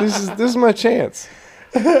 Like this is my chance.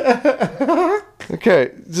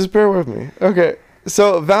 Okay, just bear with me. Okay,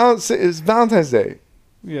 so it's Valentine's Day.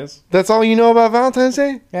 Yes. That's all you know about Valentine's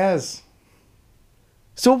Day? Yes.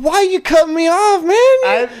 So why you cutting me off,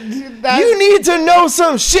 man? You need to know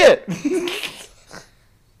some shit.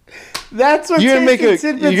 That's what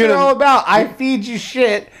tidbits are all about. I feed you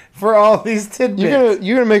shit for all these tidbits.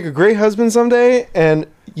 You're gonna make a great husband someday, and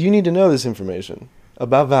you need to know this information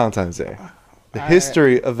about Valentine's Day. The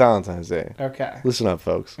history of Valentine's Day. Okay. Listen up,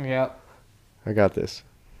 folks. Yep. I got this.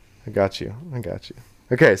 I got you.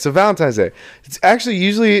 Okay, so Valentine's Day. It's actually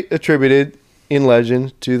usually attributed in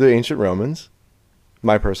legend to the ancient Romans.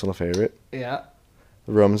 My personal favorite. Yeah.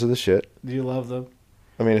 The Romans are the shit. Do you love them?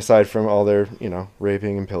 I mean, aside from all their,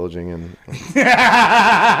 raping and pillaging and...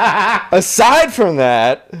 aside from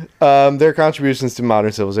that, their contributions to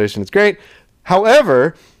modern civilization is great.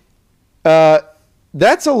 However,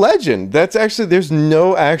 that's a legend. That's actually... There's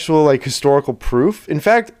no actual, historical proof. In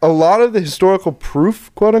fact, a lot of the historical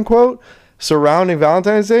proof, quote-unquote, surrounding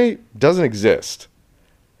Valentine's Day doesn't exist.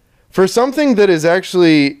 For something that is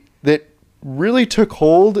actually... that really took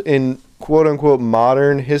hold in, quote-unquote,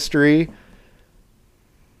 modern history...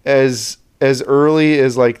 as early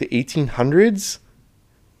as the 1800s,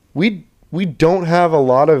 we don't have a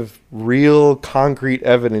lot of real concrete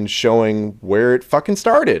evidence showing where it fucking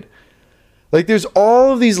started. There's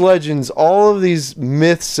all of these legends, all of these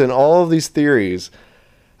myths, and all of these theories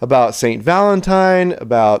about Saint Valentine,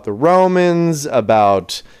 about the Romans,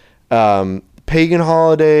 about pagan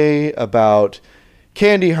holiday, about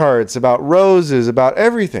candy hearts, about roses, about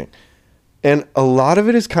everything. And a lot of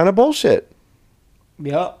it is kind of bullshit.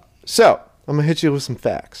 Yep. So, I'm going to hit you with some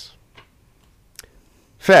facts.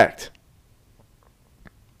 Fact.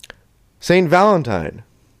 Saint Valentine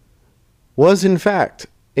was, in fact,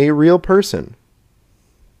 a real person.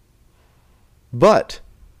 But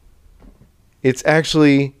it's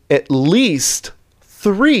actually at least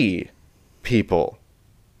 3 people.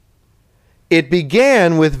 It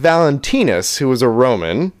began with Valentinus, who was a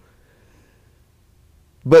Roman.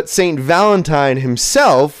 But Saint Valentine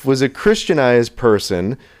himself was a Christianized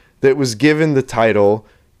person that was given the title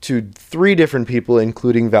to 3 different people,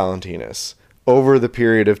 including Valentinus, over the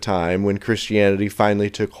period of time when Christianity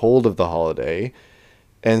finally took hold of the holiday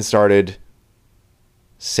and started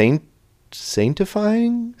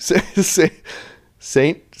sanctifying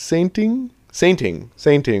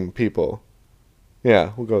people.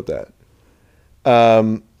 Yeah, we'll go with that.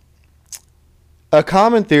 A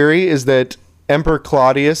common theory is that Emperor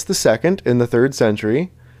Claudius II in the 3rd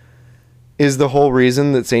century is the whole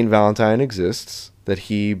reason that St. Valentine exists, that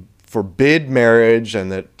he forbid marriage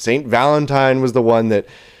and that St. Valentine was the one that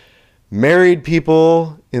married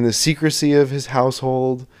people in the secrecy of his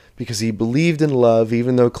household because he believed in love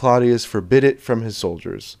even though Claudius forbid it from his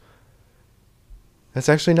soldiers. That's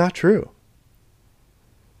actually not true.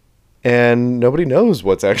 And nobody knows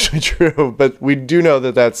what's actually true, but we do know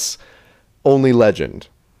that that's only legend.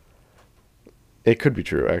 It could be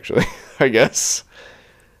true, actually, I guess.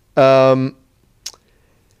 So,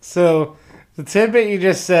 the tidbit you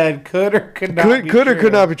just said could or could not be true. Could or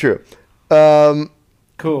could not be true.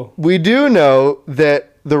 Cool. We do know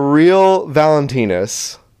that the real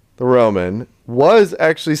Valentinus, the Roman, was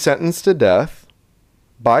actually sentenced to death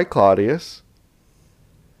by Claudius.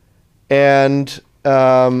 And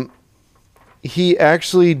he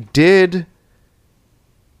actually did,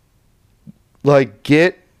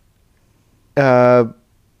 get...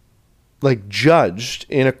 judged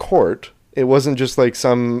in a court. It wasn't just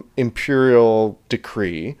some imperial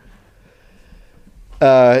decree.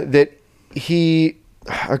 That he,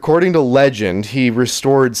 according to legend, he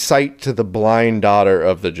restored sight to the blind daughter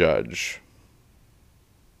of the judge.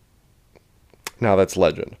 Now that's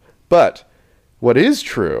legend. But what is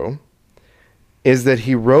true is that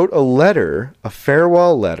he wrote a letter, a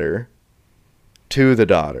farewell letter, to the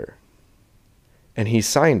daughter. And he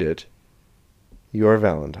signed it Your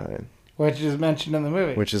Valentine, which is mentioned in the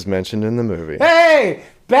movie. which is mentioned in the movie. Hey,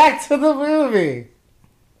 back to the movie.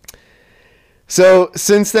 So,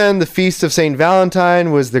 since then, the Feast of St.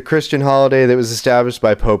 Valentine was the Christian holiday that was established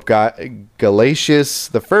by Pope Gelasius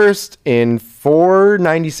I in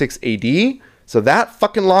 496 AD. So, that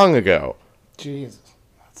fucking long ago. Jesus,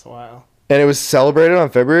 that's wild. And it was celebrated on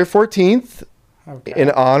February 14th Okay. in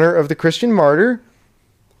honor of the Christian martyr,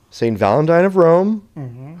 St. Valentine of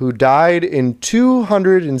Rome, who died in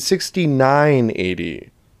 269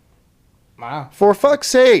 AD. Wow. For fuck's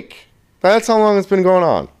sake. That's how long it's been going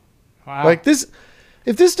on. Wow. Like this,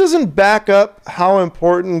 if this doesn't back up how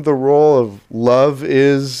important the role of love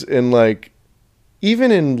is in, like,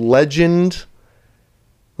 even in legend,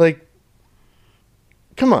 like,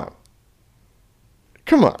 come on.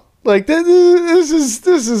 Like, this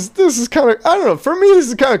is kind of, I don't know, for me this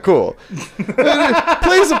is kind of cool. It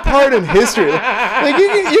plays a part in history. Like,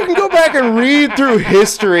 you can go back and read through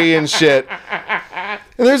history and shit. And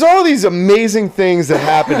there's all these amazing things that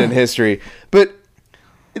happened in history, but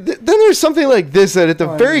then there's something like this that at the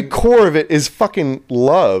very core of it is fucking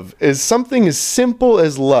love. Is something as simple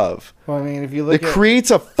as love. Well, I mean, if you look It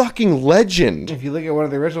creates a fucking legend. if you look at one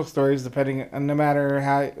of the original stories, depending on no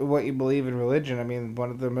matter what you believe in religion, I mean, one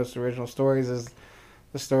of the most original stories is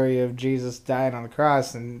the story of Jesus dying on the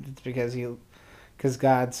cross, and it's because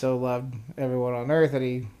God so loved everyone on earth that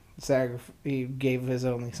he gave his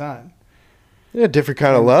only son. Yeah, different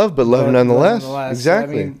kind of love, but love nonetheless.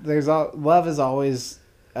 Exactly. I mean, love is always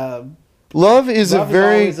love is a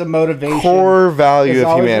very always a motivation. core value It's of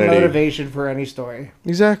always humanity. a motivation for any story.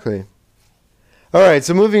 Exactly. All right,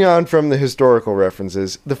 so moving on from the historical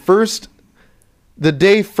references, the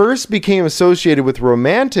day first became associated with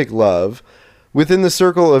romantic love within the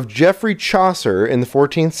circle of Geoffrey Chaucer in the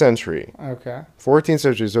 14th century. Okay. 14th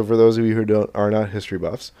century, so for those of you who are not history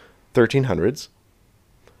buffs, 1300s.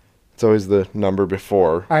 It's always the number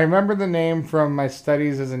before. I remember the name from my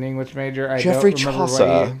studies as an English major. I Geoffrey don't remember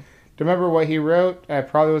Chaucer. remember what he wrote. I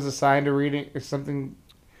probably was assigned to reading or something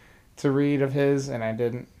to read of his, and I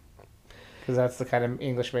didn't, because that's the kind of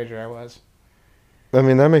English major I was. I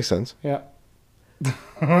mean, that makes sense. Yeah.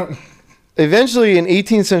 Eventually, in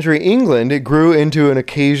 18th century England, it grew into an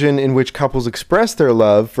occasion in which couples expressed their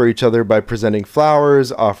love for each other by presenting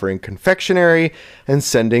flowers, offering confectionery, and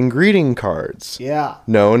sending greeting cards, Yeah.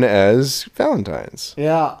 known as Valentines.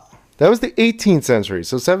 Yeah. That was the 18th century,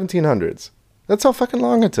 so 1700s. That's how fucking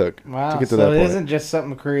long it took Wow. to get to So that it point. isn't just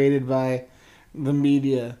something created by the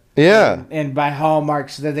media. Yeah. And by Hallmark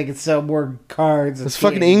so that they could sell more cards. It's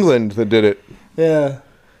fucking England that did it. Yeah.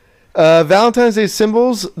 Valentine's Day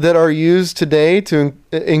symbols that are used today to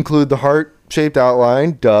include the heart-shaped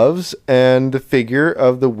outline, doves, and the figure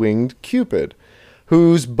of the winged Cupid,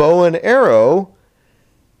 whose bow and arrow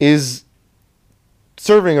is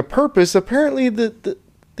serving a purpose. Apparently, the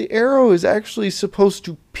arrow is actually supposed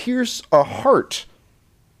to pierce a heart.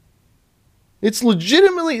 It's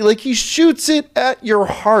legitimately, like, he shoots it at your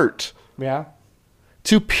heart Yeah.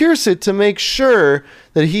 to pierce it, to make sure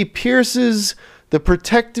that he pierces the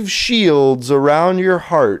protective shields around your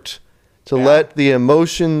heart to let the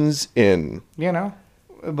emotions in. You know,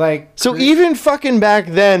 like. So even fucking back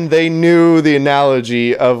then, they knew the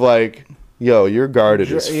analogy of, like, yo, you're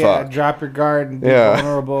guarded as fuck. Drop your guard and be Yeah.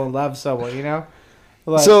 vulnerable and love someone, you know?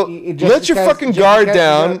 Like, So just let your because- fucking just guard because you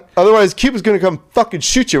down, don't- otherwise Cupid's gonna come fucking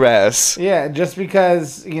shoot your ass. Yeah, just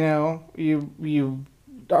because, you know, you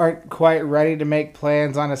aren't quite ready to make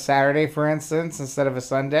plans on a Saturday, for instance, instead of a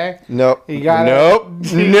Sunday. Nope. You gotta- Nope.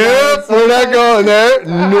 you Nope. gotta- We're not going there.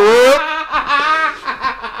 Nope.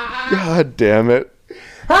 God damn it.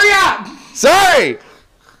 Hurry up! Sorry.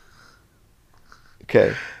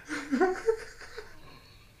 Okay.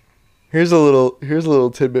 Here's a little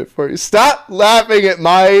tidbit for you. Stop laughing at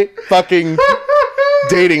my fucking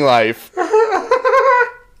dating life.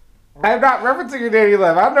 I'm not referencing your dating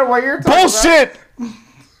life. I don't know what you're talking Bullshit.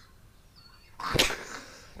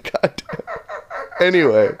 God damn.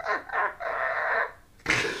 Anyway.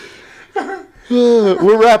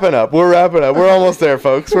 We're wrapping up. We're almost there,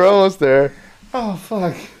 folks. We're almost there. about. Oh,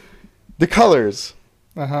 fuck. The colors.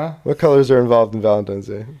 Uh-huh. What colors are involved in Valentine's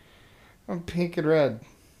Day? I'm pink and red.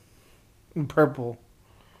 And purple.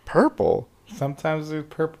 Purple? Sometimes there's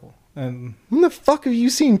purple. And When the fuck have you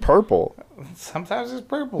seen purple? sometimes there's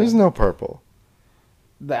purple. There's no purple.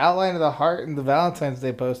 The outline of the heart in the Valentine's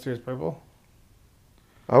Day poster is purple.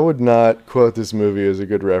 I would not quote this movie as a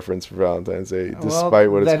good reference for Valentine's Day, despite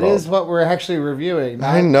what it's that called. is what we're actually reviewing.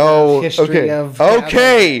 Not I know. the history Okay. of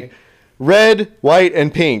Okay. Red, white,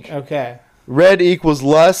 and pink. Okay. Red equals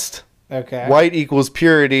lust. Okay. White equals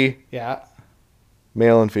purity. Yeah.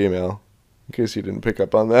 Male and female. in case you didn't pick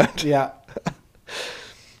up on that. Yeah.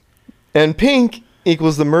 And pink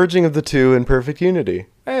equals the merging of the two in perfect unity,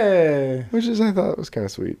 Hey. which is, I thought, was kind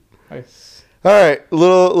of sweet. Nice. All right,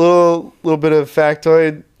 little bit of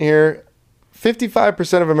factoid here.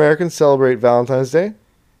 55% of Americans celebrate Valentine's Day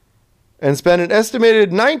and spend an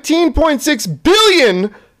estimated $19.6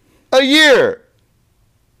 billion a year,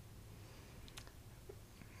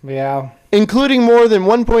 Yeah. including more than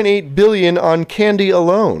 $1.8 billion on candy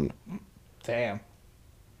alone. Damn.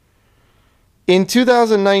 In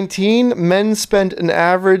 2019, men spent an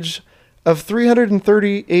average of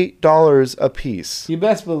 $338 a piece. You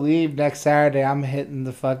best believe next Saturday I'm hitting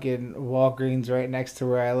the fucking Walgreens right next to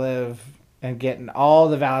where I live and getting all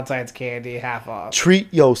the Valentine's candy half off.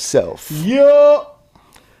 Treat yourself. Yeah.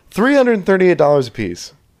 $338 a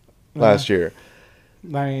piece last year.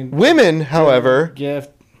 I mean, Women, however,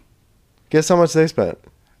 gift. guess how much they spent?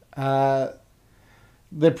 I'm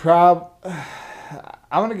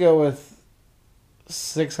gonna go with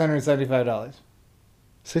 $675.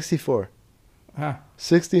 64. Huh.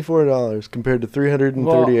 $64 compared to $338.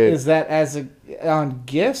 Well, is that on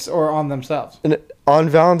gifts or on themselves? And on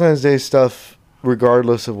Valentine's Day stuff,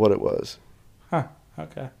 regardless of what it was. Huh.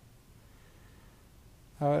 Okay.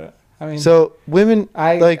 I mean, So women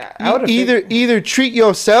I would've either treat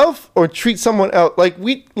yourself or treat someone else.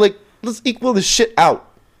 Let's equal the shit out.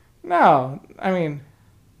 no. I mean,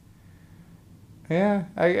 yeah.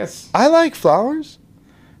 I guess I like flowers.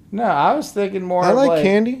 no. I was thinking more. I of like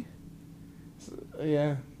candy.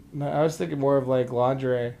 Yeah. No, I was thinking more of like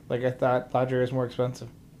lingerie. Like I thought lingerie was more expensive.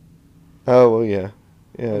 Oh well, yeah,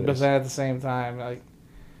 it But is. then at the same time, like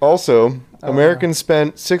Also, Oh, Americans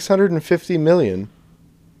spent $650 million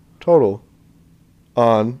total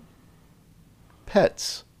on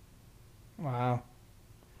pets. wow.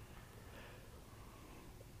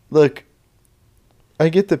 Look, I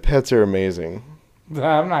get that pets are amazing,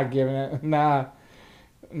 I'm not giving it. Nah.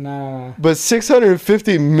 but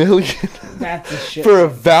 $650 million That's a shit. for a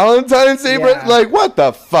Valentine's Day, Yeah. like what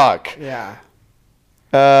the fuck? Yeah.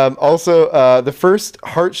 Also, the first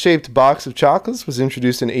heart-shaped box of chocolates was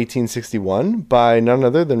introduced in 1861 by none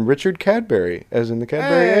other than Richard Cadbury, as in the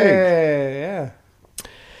Cadbury egg. Hey, yeah.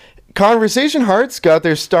 Conversation hearts got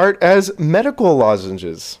their start as medical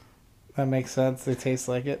lozenges. That makes sense. They taste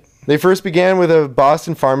like it. They first began with a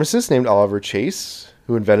Boston pharmacist named Oliver Chase,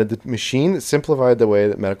 who invented the machine that simplified the way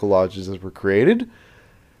that medical lozenges were created.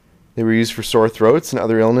 They were used for sore throats and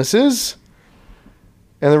other illnesses.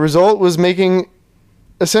 And the result was making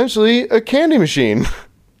essentially a candy machine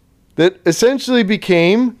that essentially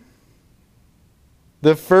became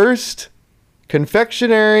the first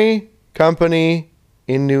confectionery company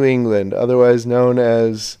in New England, otherwise known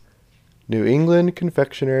as New England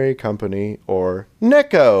Confectionery Company, or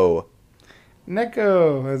Necco.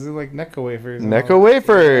 Necco. Is it like Necco wafers? and all Necco that?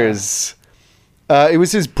 wafers. It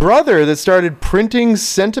was his brother that started printing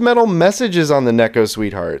sentimental messages on the Necco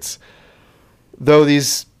Sweethearts. Though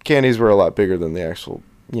these candies were a lot bigger than the actual,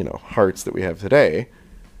 hearts that we have today.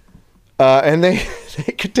 And they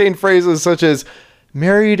contain phrases such as,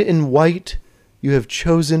 "Married in white, you have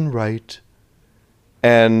chosen right."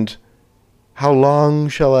 And, "How long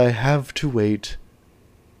shall I have to wait?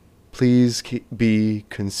 Please be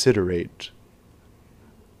considerate."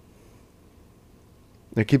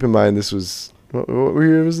 Now keep in mind, this was, what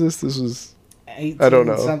year was this? This was, 18 I don't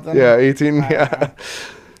know. Something. Yeah, 18, yeah.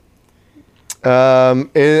 And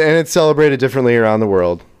it's celebrated differently around the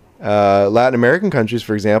world. Latin American countries,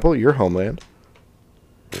 for example, your homeland.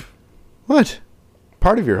 What?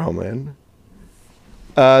 Part of your homeland.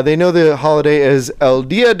 They know the holiday as El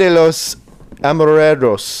Dia de los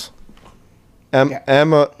Enamorados. I'm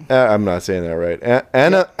not saying that right.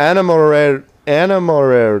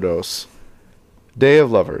 Enamorados. Day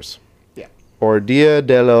of Lovers. Yeah. Or Dia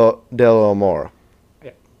del Amor.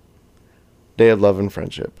 Yeah. Day of Love and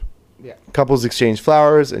Friendship. Yeah. Couples exchange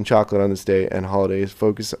flowers and chocolate on this day, and holidays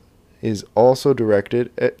focus is also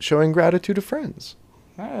directed at showing gratitude to friends.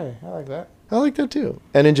 Hey, I like that. I like that too.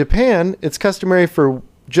 And in Japan, it's customary for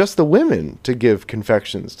just the women to give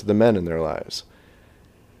confections to the men in their lives.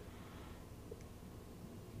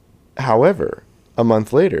 However, a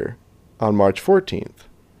month later, on March 14th,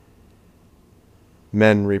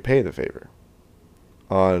 men repay the favor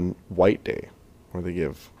on White Day, where they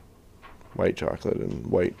give white chocolate and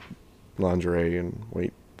white lingerie and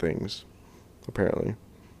white things, apparently.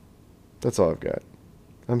 That's all I've got.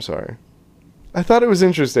 I'm sorry. I thought it was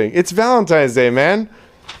interesting. It's Valentine's Day, man.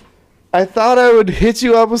 I thought I would hit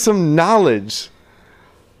you up with some knowledge.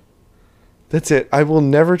 That's it. I will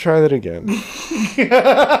never try that again.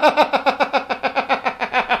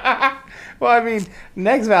 Well, I mean,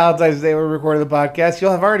 next Valentine's Day we're recording the podcast. You'll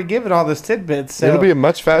have already given all those tidbits. So, It'll be a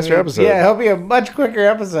much faster episode. Yeah, it'll be a much quicker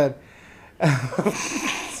episode.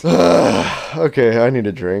 Okay, I need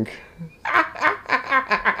a drink.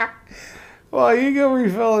 Well, you go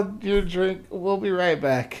refill your drink. We'll be right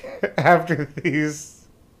back after these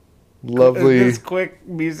Lovely this quick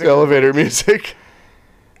music. elevator music.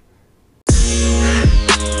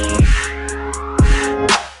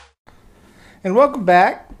 And welcome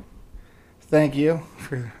back. Thank you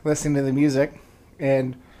for listening to the music.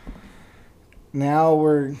 And now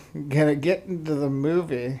we're gonna get into the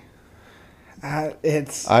movie. I'm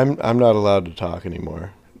not allowed to talk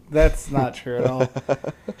anymore. That's not true at all.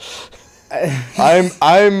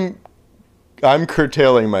 I'm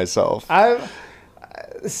curtailing myself.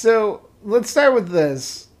 So let's start with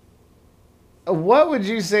this. What would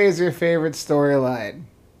you say is your favorite storyline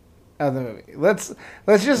of the movie? Let's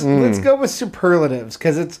go with superlatives,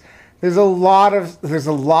 because there's a lot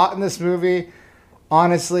in this movie,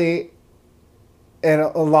 honestly, and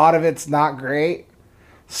a lot of it's not great.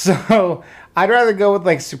 So I'd rather go with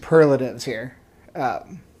like superlatives here.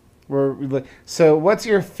 So what's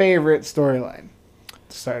your favorite storyline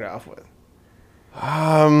to start off with?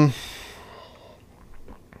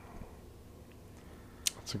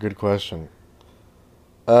 That's a good question.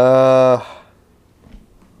 Well,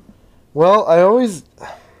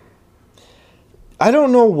 I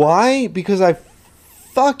don't know why, because I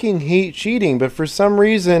fucking hate cheating, but for some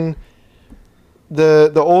reason,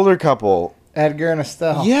 the older couple, Edgar and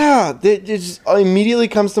Estelle. yeah, it just immediately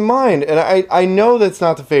comes to mind, and I know that's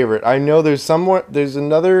not the favorite. I know there's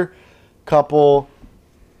another couple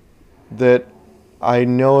that I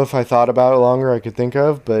know if I thought about it longer I could think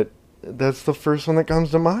of, but that's the first one that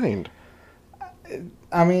comes to mind.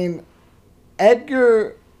 I mean,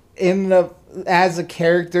 Edgar as a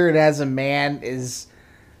character and as a man is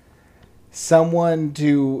someone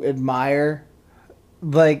to admire.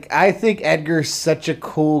 Like, I think Edgar's such a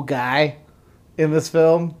cool guy in this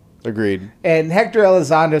film. Agreed. And Hector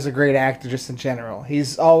Elizondo's a great actor just in general.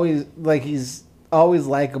 He's always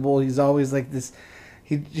likable. He's always like this.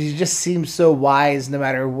 He just seems so wise no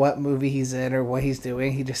matter what movie he's in or what he's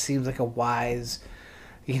doing. He just seems like a wise,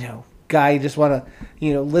 guy you just want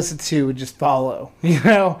to, listen to and just follow,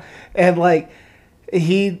 And like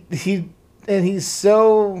he's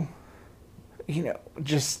so,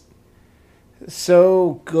 just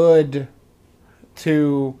so good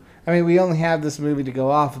to, I mean, we only have this movie to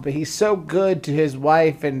go off of, but he's so good to his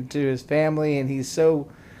wife and to his family, and he's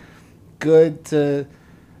so good to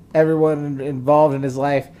everyone involved in his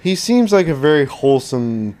life. He seems like a very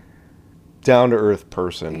wholesome, down-to-earth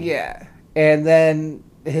person. Yeah. And then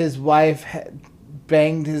his wife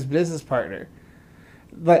banged his business partner.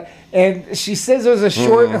 And she says it was a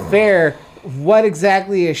short affair. What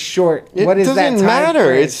exactly is short? What is that time doesn't matter.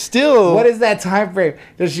 frame? It's still... What is that time frame?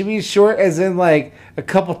 Does she mean short as in like a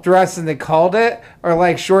couple thrusts and they called it? Or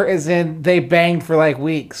like short as in they banged for like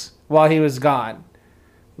weeks while he was gone?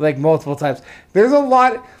 Like multiple times. There's a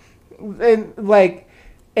lot... And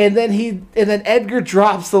then Edgar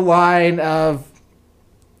drops the line of,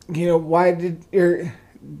 why did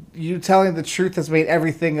you telling the truth has made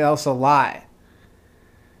everything else a lie?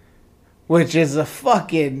 Which is a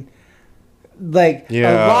fucking, a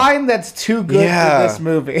line that's too good for this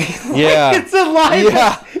movie. Yeah. It's a line.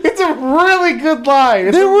 Yeah. It's a really good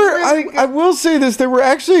line. I will say this, there were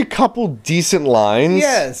actually a couple decent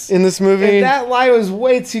lines in this movie. And that line was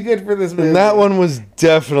way too good for this movie. And that one was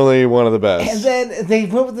definitely one of the best. And then they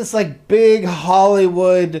went with this big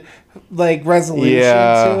Hollywood resolution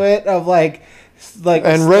to it of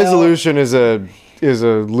and resolution is a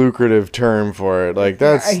lucrative term for it.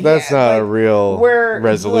 That's not a real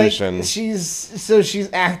resolution. She's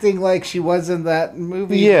acting like she was in that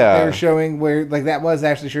movie. Yeah, they were showing where that was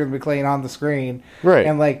actually Shirley MacLaine on the screen. Right.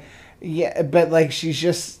 And but she's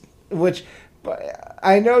just but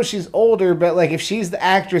I know she's older, but if she's the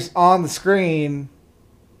actress on the screen,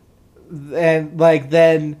 and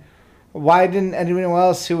then why didn't anyone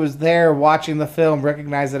else who was there watching the film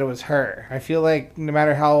recognize that it was her? I feel like no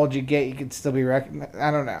matter how old you get, you could still be recognized.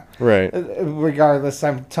 I don't know. Right. Regardless,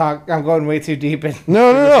 I'm going way too deep.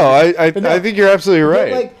 No. I think you're absolutely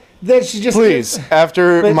right. Then she just please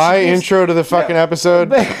after my intro to the fucking episode.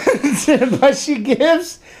 But she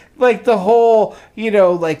gives the whole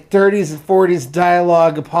 30s and 40s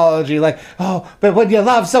dialogue apology, but when you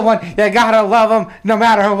love someone you gotta love them no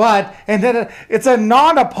matter what, and then it's a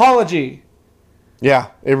non-apology. Yeah,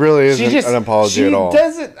 it really isn't an apology at all.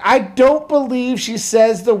 I don't believe she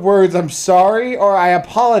says the words, I'm sorry, or I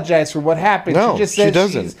apologize for what happened. No, she just says she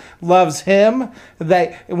doesn't. she loves him,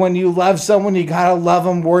 that when you love someone, you gotta love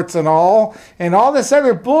them warts and all this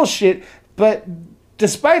other bullshit. But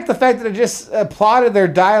despite the fact that I just applauded their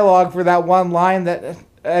dialogue for that one line that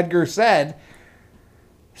Edgar said,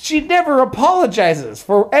 she never apologizes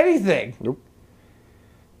for anything. Nope.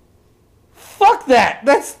 Fuck that.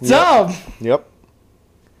 That's dumb.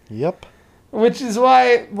 Yep. Which is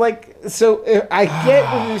why, like, so I get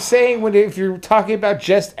what you're saying if you're talking about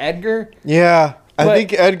just Edgar. Yeah, I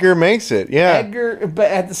think Edgar makes it. Yeah. Edgar,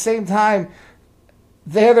 but at the same time,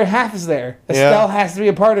 the other half is there. Estelle has to be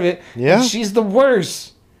a part of it. Yeah. And she's the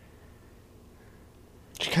worst.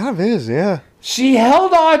 She kind of is, yeah. She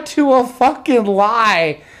held on to a fucking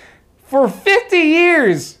lie for 50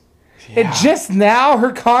 years. Yeah. And just now,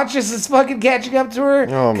 her conscience is fucking catching up to her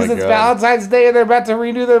because it's Valentine's Day and they're about to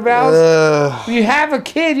renew their vows. You have a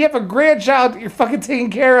kid, you have a grandchild that you're fucking taking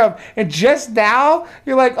care of, and just now,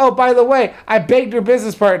 you're like, oh, by the way, I begged her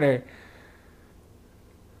business partner.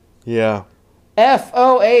 Yeah.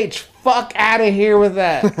 FOH, fuck out of here with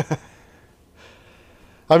that.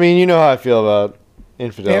 I mean, you know how I feel about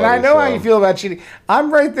infidelity. And I know how you feel about cheating.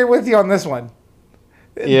 I'm right there with you on this one.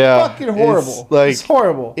 Yeah, fucking horrible. It's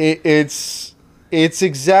horrible. It's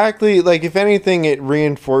exactly like, if anything, it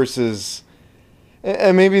reinforces,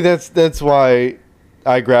 and maybe that's why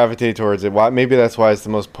I gravitate towards it. Maybe that's why it's the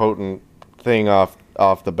most potent thing off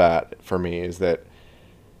the bat for me, is that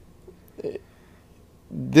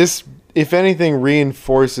this, if anything,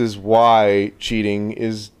 reinforces why cheating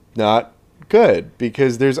is not good,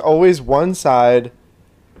 because there's always one side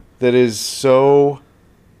that is so.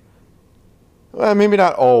 Well, maybe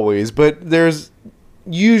not always, but there's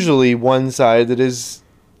usually one side that is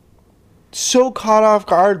so caught off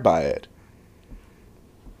guard by it.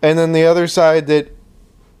 And then the other side that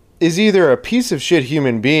is either a piece of shit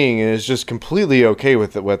human being and is just completely okay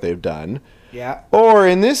with what they've done. Yeah. Or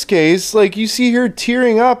in this case, like, you see her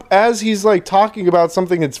tearing up as he's like talking about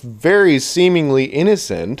something that's very seemingly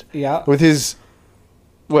innocent. Yeah. With his,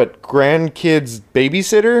 grandkid's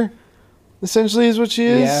babysitter, essentially, is what she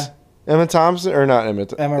is. Yeah. Emma Thompson, or not Emma?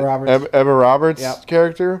 Emma Roberts. Emma Roberts'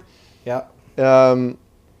 character. Yep.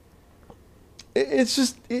 It's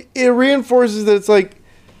just it reinforces that it's like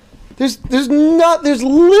there's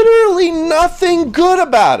literally nothing good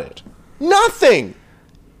about it. Nothing.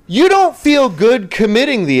 You don't feel good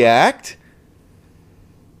committing the act.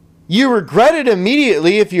 You regret it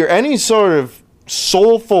immediately if you're any sort of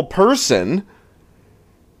soulful person.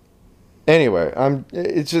 Anyway,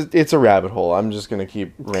 it's a rabbit hole. I'm just gonna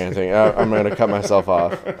keep ranting. I'm gonna cut myself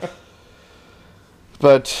off.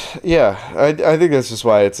 But yeah, I think that's just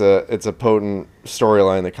why it's a potent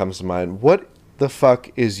storyline that comes to mind. What the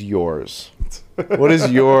fuck is yours? What is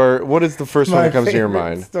the first one that comes to your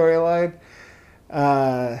mind? Storyline.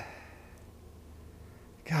 God,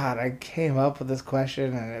 I came up with this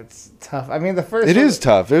question and it's tough. I mean, It is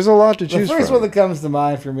tough. There's a lot to choose from. The first one that comes to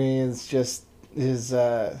mind for me is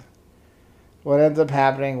what ends up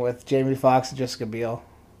happening with Jamie Foxx and Jessica Biel,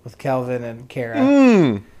 with Kelvin and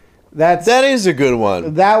Kara. That is a good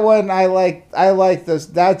one. That one I like this.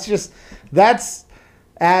 That's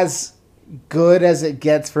as good as it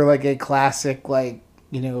gets for like a classic, like,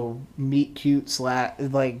 meet cute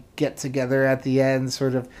get together at the end,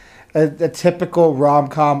 sort of a typical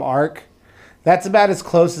rom-com arc. That's about as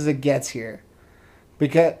close as it gets here,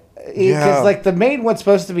 because like the main one's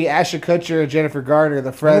supposed to be Ashton Kutcher and Jennifer Garner,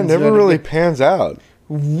 the friends. It never really pans out.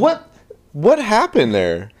 What happened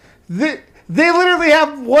there? They literally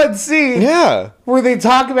have one scene, where they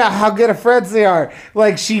talk about how good of friends they are.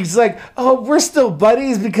 Like, she's like, "Oh, we're still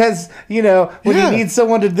buddies because when you need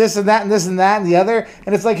someone to this and that and this and that and the other."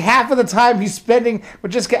 And it's like half of the time he's spending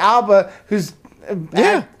with Jessica Alba, who's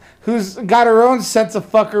got her own sense of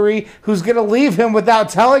fuckery, who's gonna leave him without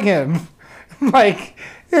telling him, like.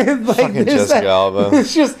 Fucking Jessica Alba.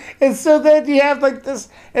 It's just, and so then you have like this,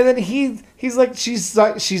 and then he's like, she's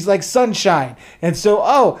like sunshine, and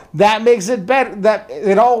so that makes it better. That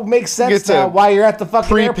it all makes sense now. Why you're at the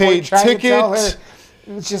fucking airport trying to tell her.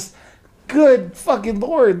 It's just, good fucking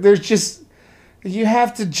lord. There's just, you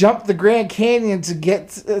have to jump the Grand Canyon to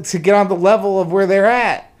get on the level of where they're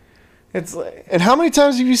at. It's like, and how many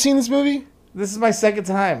times have you seen this movie? This is my second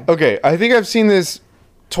time. Okay, I think I've seen this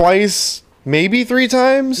twice. Maybe 3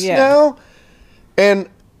 times now. And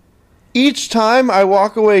each time I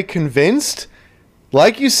walk away convinced,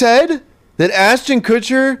 like you said, that Ashton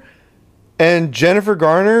Kutcher and Jennifer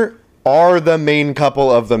Garner are the main couple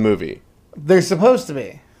of the movie. They're supposed to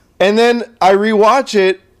be. And then I rewatch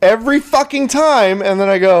it every fucking time, and then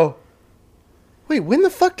I go, wait, when the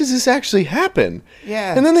fuck does this actually happen?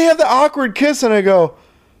 Yeah. And then they have the awkward kiss, and I go,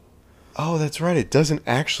 oh, that's right, it doesn't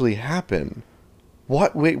actually happen.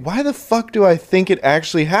 What? Wait, why the fuck do I think it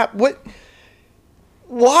actually happened? What?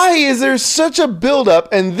 Why is there such a buildup,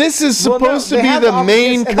 and this is supposed to be the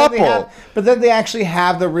main couple? But then they actually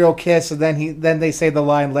have the real kiss, and then they say the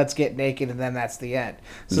line, "Let's get naked," and then that's the end.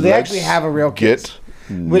 So they actually have a real kiss.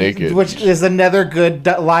 Naked. Which is another good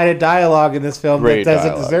line of dialogue in this film Great that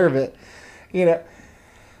doesn't dialogue. deserve it. You know,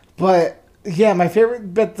 but yeah,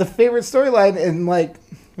 the favorite storyline, and like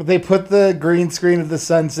they put the green screen of the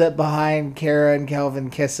sunset behind Kara and Kelvin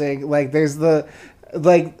kissing. Like there's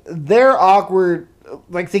they're awkward.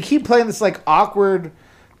 Like they keep playing this like awkward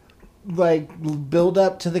like build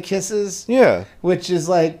up to the kisses. Yeah. Which is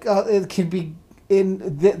like it can be.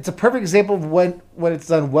 It's a perfect example of when it's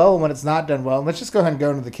done well and when it's not done well. And let's just go ahead and go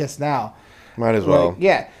into the kiss now. Might as well. Like,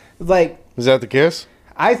 yeah. Like, is that the kiss?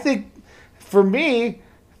 I think, for me,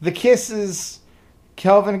 the kiss is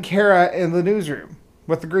Kelvin and Kara in the newsroom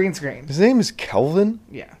with the green screen. His name is Kelvin?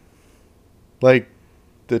 Yeah. Like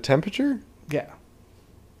the temperature? Yeah.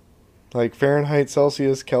 Like Fahrenheit,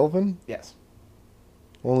 Celsius, Kelvin? Yes.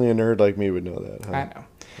 Only a nerd like me would know that. Huh? I know.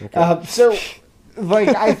 Okay. So, like,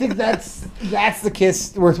 I think that's the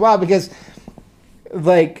kiss worthwhile because,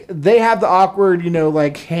 like, they have the awkward,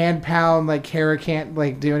 like, hand pound. Like, Kara can't,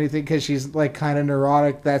 like, do anything because she's, like, kind of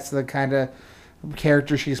neurotic. That's the kind of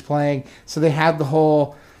character she's playing. So they have the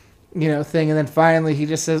whole, thing. And then finally he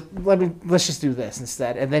just says, let's just do this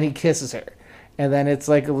instead. And then he kisses her. And then it's,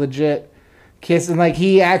 like, a legit kiss. And, like,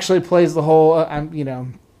 he actually plays the whole, I don't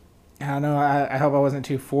know, I hope I wasn't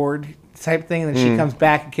too forward type thing. And then she comes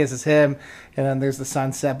back and kisses him. And then there's the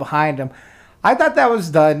sunset behind him. I thought that was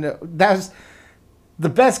done. That was the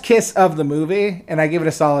best kiss of the movie, and I give it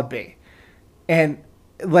a solid B. And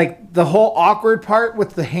like the whole awkward part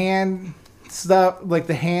with the hand stuff, like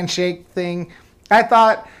the handshake thing, I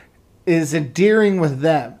thought is endearing with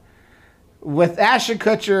them. With Ashton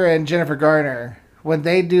Kutcher and Jennifer Garner, when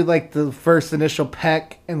they do like the first initial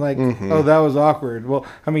peck and like, oh, that was awkward. Well,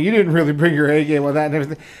 I mean, you didn't really bring your A game on that and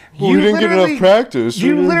everything. You didn't get enough practice.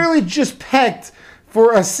 You literally just pecked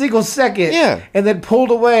for a single second. Yeah. And then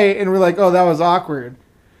pulled away and were like, oh, that was awkward.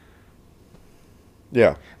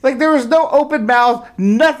 Yeah. Like there was no open mouth,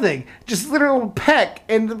 nothing. Just literal peck.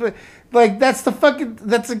 And like that's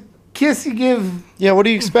a kiss you give. Yeah, what are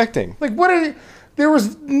you expecting? Like there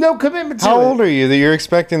was no commitment to it. How old are you that you're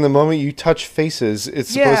expecting the moment you touch faces, it's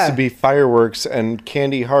supposed to be fireworks and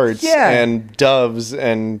candy hearts and doves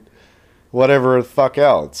and whatever the fuck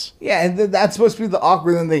else? Yeah, and that's supposed to be the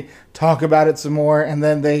awkward. Then they talk about it some more, and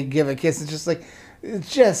then they give a kiss.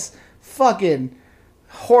 It's just fucking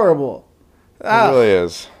horrible. It really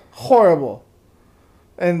is. Horrible.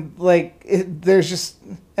 And like, there's just,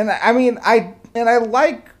 and I mean, I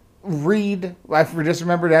like Reed. I just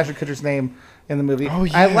remembered Ashton Kutcher's name in the movie. Oh,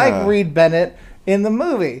 yeah. I like Reed Bennett in the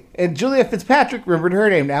movie. And Julia Fitzpatrick, remembered her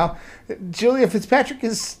name now. Julia Fitzpatrick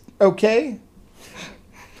is okay.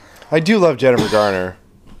 I do love Jennifer Garner.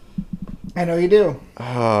 I know you do.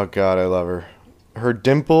 Oh, God, I love her. Her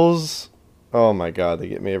dimples, oh my God, they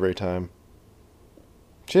get me every time.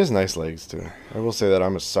 She has nice legs, too. I will say that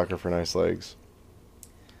I'm a sucker for nice legs.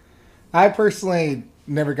 I personally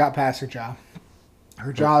never got past her jaw.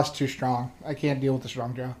 Her jaw is too strong. I can't deal with the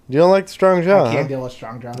strong jaw. You don't like the strong jaw, I can't deal with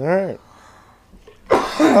strong jaw. All right.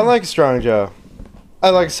 I like a strong jaw. I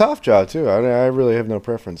like a soft jaw, too. I really have no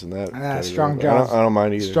preference in that. Strong jaws. I don't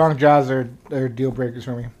mind either. Strong jaws are deal breakers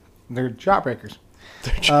for me. They're jaw breakers.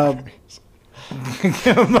 I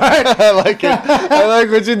like it. I like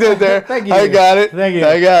what you did there. Thank you. I got it. Thank you.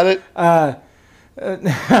 I got it.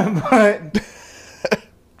 But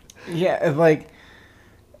yeah, like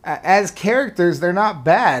as characters, they're not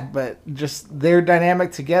bad, but just their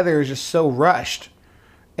dynamic together is just so rushed,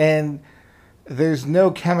 and there's no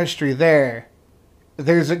chemistry there.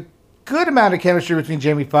 There's a good amount of chemistry between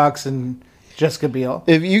Jamie Foxx and Jessica Biel.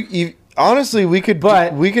 If you honestly, we could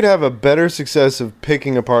have a better success of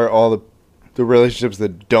picking apart all the relationships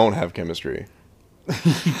that don't have chemistry.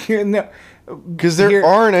 No, because there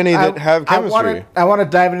aren't any that have chemistry. I want to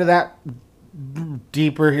dive into that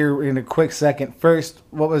deeper here in a quick second. First,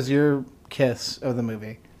 what was your kiss of the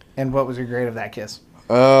movie, and what was your grade of that kiss?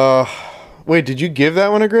 Wait, did you give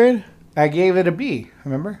that one a grade? I gave it a B.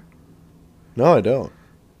 Remember? No, I don't.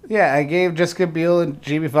 Yeah, I gave Jessica Biel and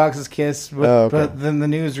Jamie Foxx's kiss, but then the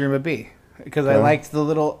newsroom a B because I liked the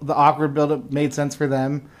awkward build-up, made sense for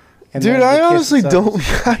them. And dude, I honestly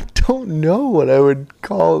don't know what I would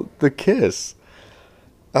call the kiss.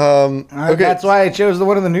 Okay. That's why I chose the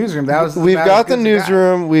one in the newsroom. That was We've about got as the good as it got.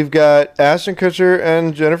 newsroom. We've got Ashton Kutcher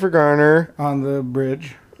and Jennifer Garner. On the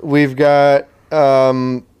bridge. We've got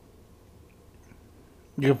You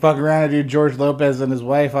can fuck around and do George Lopez and his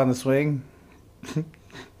wife on the swing.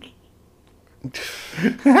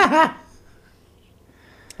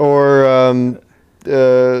 or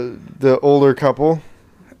the older couple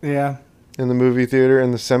Yeah. in the movie theater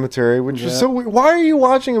in the cemetery, which is Yeah. so weird. Why are you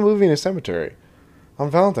watching a movie in a cemetery on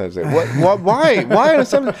Valentine's Day? What why? Why in a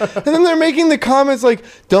cemetery? And then they're making the comments like,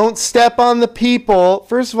 "Don't step on the people."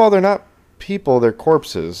 First of all, they're not people, they're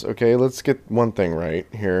corpses, okay? Let's get one thing right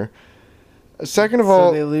here. Second of So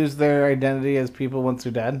all, they lose their identity as people once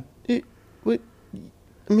they're dead?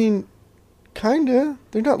 I mean, kinda.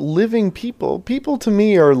 They're not living people. People to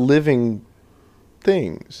me are living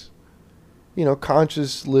things. You know,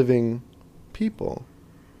 conscious living people.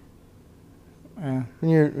 Yeah.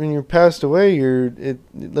 When you're passed away,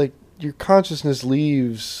 like your consciousness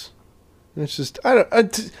leaves. And it's just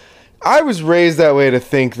I was raised that way to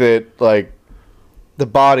think that like the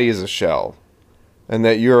body is a shell, and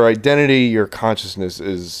that your identity, your consciousness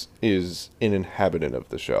is an inhabitant of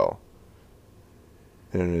the shell.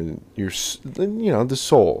 And the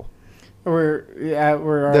soul. We're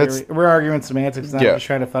arguing semantics now. Yeah. I'm just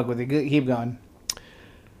trying to fuck with you. Keep going.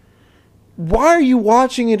 Why are you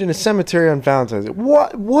watching it in a cemetery on Valentine's Day?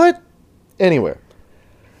 What? Anyway,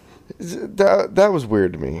 that was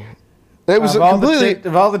weird to me. It was completely.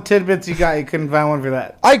 Of all the tidbits you got, you couldn't find one for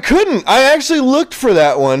that. I couldn't. I actually looked for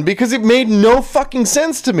that one because it made no fucking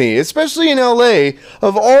sense to me, especially in LA.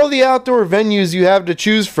 Of all the outdoor venues you have to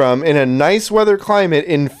choose from in a nice weather climate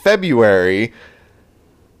in February,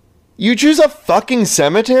 you choose a fucking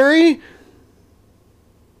cemetery?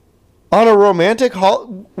 On a romantic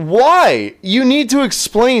why? You need to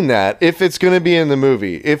explain that if it's going to be in the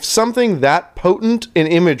movie. If something that potent in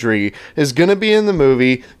imagery is going to be in the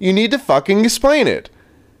movie, you need to fucking explain it.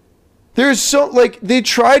 There's they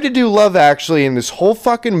tried to do Love Actually in this whole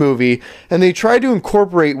fucking movie, and they tried to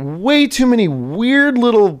incorporate way too many weird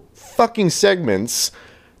little fucking segments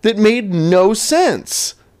that made no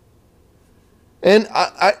sense. And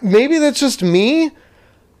I maybe that's just me,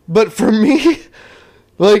 but for me...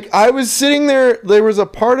 Like, I was sitting there was a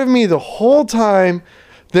part of me the whole time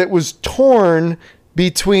that was torn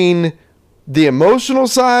between the emotional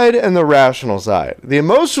side and the rational side. The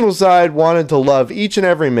emotional side wanted to love each and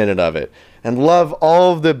every minute of it and love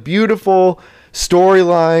all of the beautiful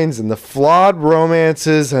storylines and the flawed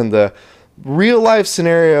romances and the real life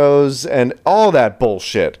scenarios and all that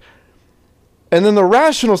bullshit. And then the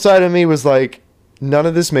rational side of me was like, none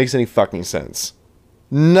of this makes any fucking sense.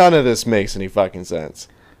 None of this makes any fucking sense.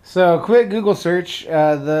 So, quick Google search.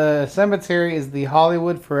 The cemetery is the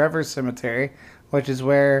Hollywood Forever Cemetery, which is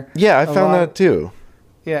where... Yeah, I found that too.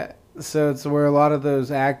 Yeah, so it's where a lot of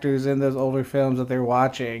those actors in those older films that they're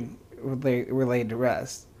watching, they were laid to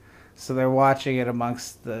rest. So they're watching it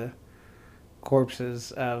amongst the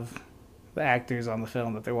corpses of the actors on the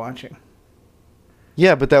film that they're watching.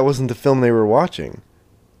 Yeah, but that wasn't the film they were watching.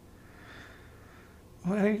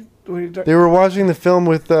 What are you talking? They were watching the film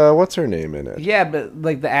with what's her name in it. Yeah, but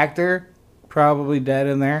like the actor probably dead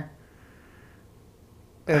in there.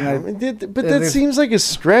 And But that seems like a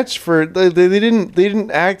stretch for they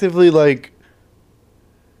didn't actively like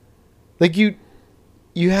you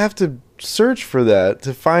have to search for that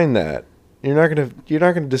to find that. You're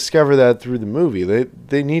not gonna discover that through the movie.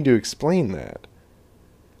 They need to explain that.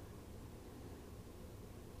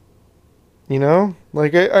 You know,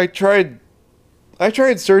 like I tried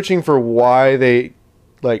searching for why they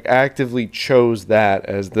like actively chose that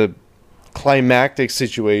as the climactic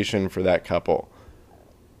situation for that couple.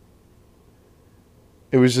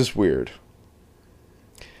 It was just weird.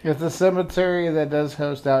 It's a cemetery that does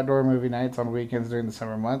host outdoor movie nights on weekends during the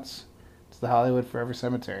summer months. It's the Hollywood Forever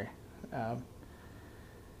Cemetery.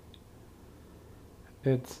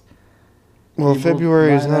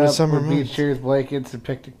 February is not a summer with month. beach chairs, blankets, and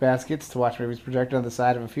picnic baskets to watch movies projected on the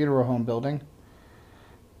side of a funeral home building.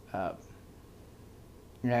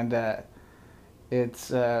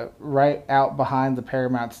 It's right out behind the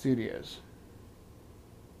Paramount Studios.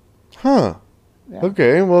 Huh. Yeah.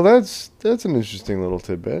 Okay, well that's an interesting little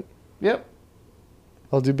tidbit. Yep.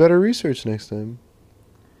 I'll do better research next time.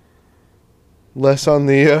 Less on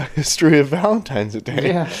the history of Valentine's Day.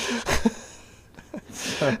 Yeah.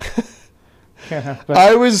 But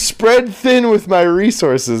I was spread thin with my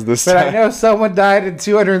resources this time. I know someone died in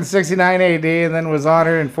 269 AD and then was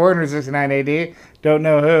honored in 469 AD. Don't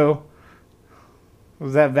know who.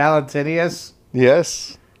 Was that Valentinius?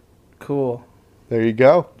 Yes. Cool. There you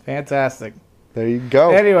go. Fantastic. There you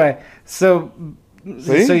go. Anyway, so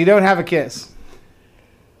See? So you don't have a kiss.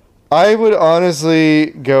 I would honestly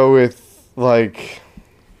go with, like,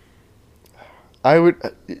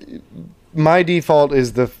 my default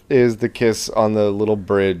is the kiss on the little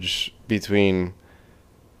bridge between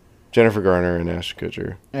Jennifer Garner and Ashton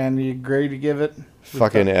Kutcher. And you agree to give it?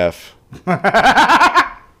 Fucking F. You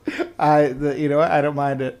know what? I don't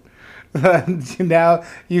mind it. Now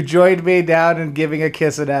you joined me down in giving a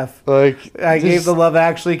kiss an F. Like, I gave the Love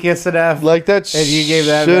Actually kiss an F. like that. And you gave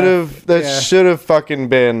that should have fucking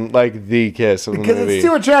been like the kiss of the because movie. it's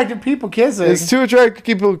two attractive people kissing. It's two attractive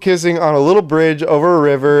people kissing on a little bridge over a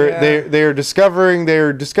river. Yeah. They're discovering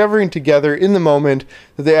together in the moment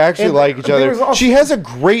that they actually And like each there other. was also- She has a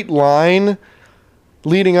great line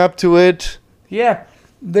leading up to it. Yeah.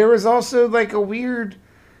 There was also like a weird,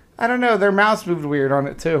 I don't know, their mouths moved weird on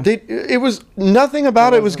it too. It was nothing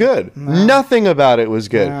about it was good. No. Nothing about it was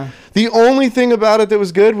good. No. The only thing about it that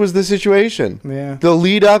was good was the situation. Yeah. The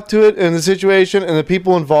lead up to it and the situation and the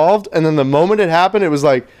people involved, and then the moment it happened, it was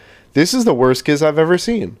like, this is the worst kiss I've ever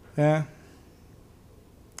seen. Yeah.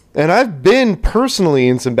 And I've been personally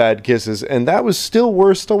in some bad kisses, and that was still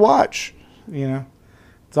worse to watch. You know.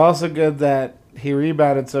 It's also good that he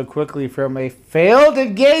rebounded so quickly from a failed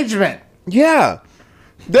engagement. Yeah.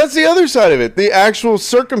 That's the other side of it. The actual He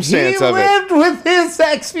circumstance of it. lived with his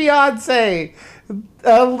ex-fiance,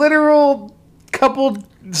 a literal couple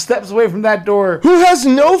steps away from that door. Who has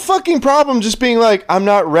no fucking problem just being like, I'm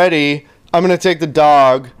not ready. I'm going to take the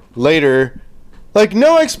dog later. Like,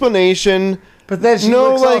 no explanation. But then she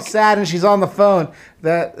No, looks all like- sad and she's on the phone.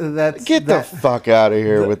 That's Get the fuck out of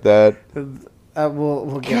here with that.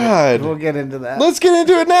 we'll God. we'll get into that. Let's get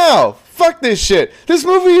into it now. Fuck this shit. This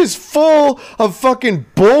movie is full of fucking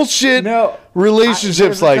bullshit relationships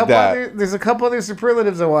there's a like couple that. There's a couple other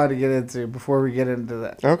superlatives I wanted to get into before we get into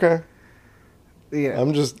that. Okay. Yeah,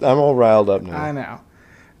 I'm all riled up now. I know.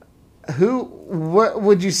 What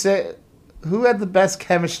would you say? Who had the best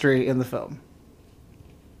chemistry in the film?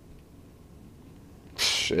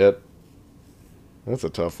 Shit. That's a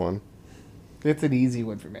tough one. It's an easy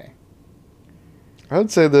one for me. I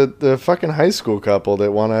would say the fucking high school couple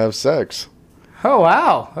that want to have sex. Oh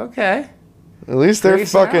wow! Okay. At least they're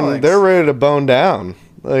Grace and fucking, Alex. they're ready to bone down.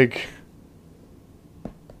 Like,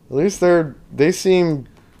 at least they seem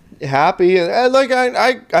happy. And like,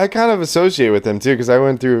 I kind of associate with them too, because I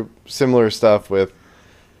went through similar stuff with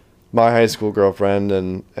my high school girlfriend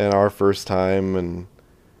and our first time. And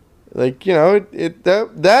like, you know,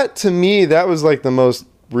 that to me, that was like the most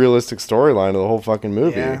realistic storyline of the whole fucking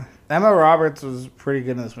movie. Yeah. Emma Roberts was pretty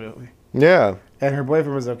good in this movie, Yeah. and her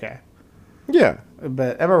boyfriend was okay. Yeah.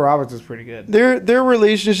 But Emma Roberts was pretty good. Their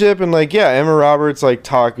relationship, and like, yeah, Emma Roberts like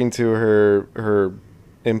talking to her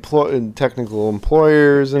technical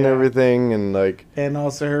employers and Yeah. everything, and like, And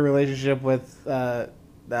also her relationship with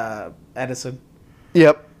Edison.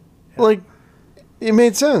 yep, like, it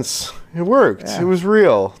made sense. It worked. Yeah. It was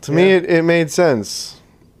real to me. Yeah. It made sense.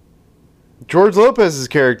 George Lopez's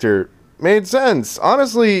character made sense.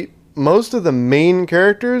 Honestly, most of the main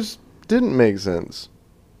characters didn't make sense.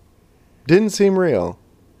 Didn't seem real.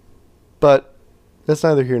 But that's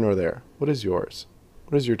neither here nor there. What is yours?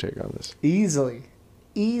 What is your take on this? Easily.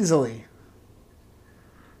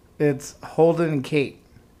 It's Holden and Kate.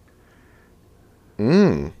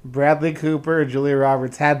 Bradley Cooper and Julia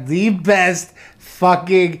Roberts had the best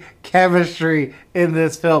fucking chemistry in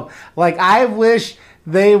this film. Like, I wish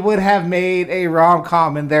they would have made a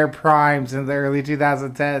rom-com in their primes in the early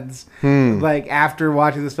 2010s. Like, after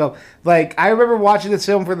watching this film. Like, I remember watching this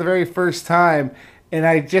film for the very first time, and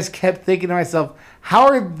I just kept thinking to myself, how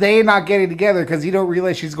are they not getting together? Because you don't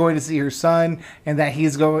realize she's going to see her son, and that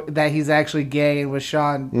he's actually gay and with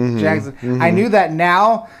Sean Jackson. I knew that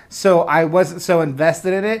now, so I wasn't so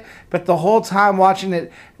invested in it. But the whole time watching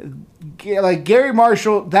it, like Gary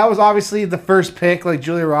Marshall, that was obviously the first pick, like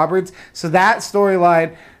Julia Roberts. So that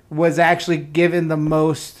storyline was actually given the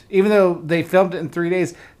most, even though they filmed it in 3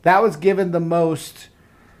 days, that was given the most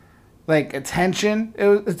like attention.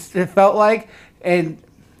 It felt like, and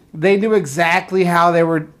they knew exactly how they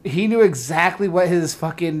were. He knew exactly what his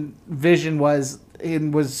fucking vision was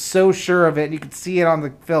and was so sure of it. And you could see it on the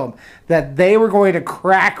film that they were going to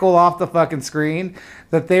crackle off the fucking screen,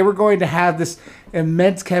 that they were going to have this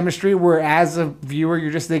immense chemistry where as a viewer,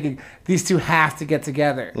 you're just thinking these two have to get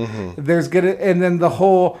together. There's gonna, and then the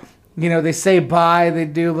whole, you know, they say bye, they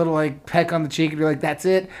do a little like peck on the cheek and you're like, that's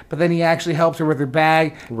it. But then he actually helps her with her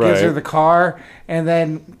bag, gives her Right. the car, and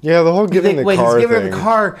then Yeah, the whole giving the car he's giving thing. her the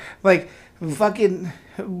car, like fucking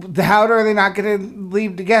how are they not going to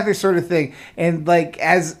leave together, sort of thing. And like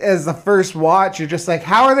as the first watch, you're just like,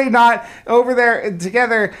 how are they not over there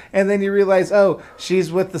together? And then you realize, oh,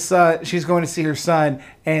 she's with the son, she's going to see her son,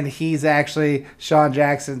 and he's actually Sean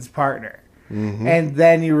Jackson's partner. And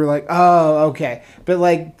then you were like, oh, okay. But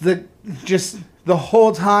like the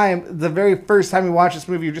whole time, the very first time you watch this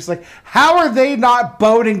movie, you're just like, how are they not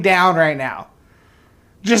boning down right now?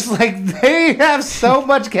 Just like, they have so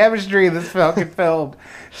much chemistry in this fucking film.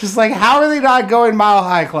 Just like, how are they not going Mile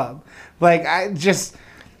High Club? Like, I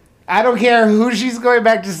don't care who she's going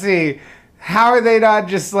back to see. How are they not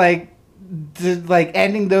just like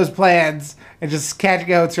ending those plans and just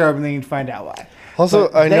catching a hotel room, and then you find out why.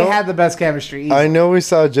 Also, but they had the best chemistry. Easily. I know we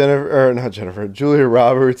saw Julia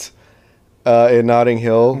Roberts in Notting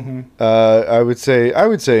Hill. I would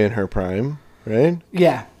say in her prime, right?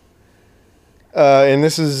 Yeah. And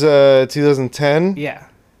this is 2010. Yeah.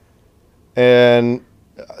 And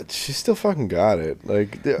she still fucking got it.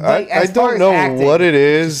 Like I don't know acting, what it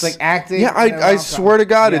is. like acting. Yeah, I swear to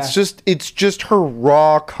God, yeah. it's just her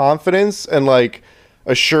raw confidence and like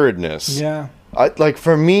assuredness. Yeah. Like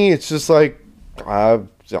for me, it's just like I'm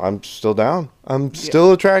still down. I'm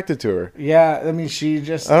still attracted to her. Yeah, I mean, she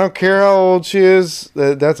just. I don't care how old she is.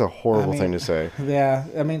 That's a horrible thing to say. Yeah,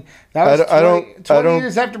 I mean, that was 20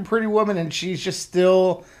 years after Pretty Woman, and she's just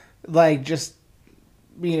still, like,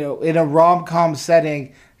 in a rom-com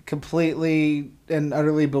setting, completely and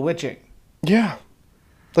utterly bewitching. Yeah.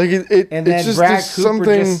 Like, and it's then just Brad Cooper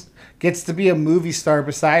something... just gets to be a movie star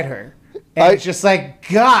beside her. And it's just like,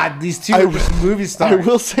 God, these two are just movie stars. I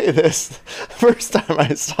will say this. The first time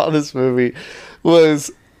I saw this movie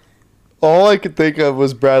was... All I could think of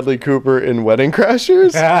was Bradley Cooper in Wedding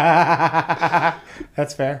Crashers.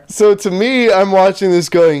 That's fair. So to me, I'm watching this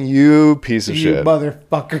going, you piece of shit. You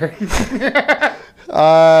motherfucker.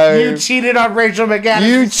 You cheated on Rachel McAdams.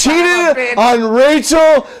 You cheated on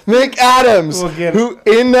Rachel McAdams. Who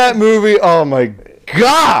in that movie, oh my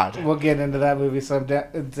God. We'll get into that movie someday.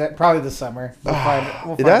 Probably this summer. We'll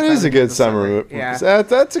find that is a good summer movie. Yeah.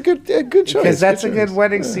 That's a good choice. Because that's a good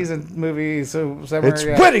wedding season movie. So summer, it's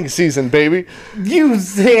wedding season, baby. You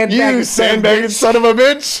sandbagging son of a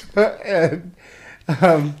bitch.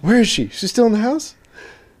 Where is she? She's still in the house?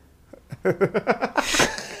 God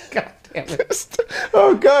damn it.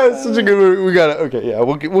 Oh God, it's such a good movie. We got it. Okay, yeah,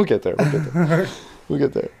 we'll get there. We'll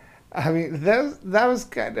get there. I mean, that was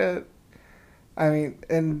kind of... I mean,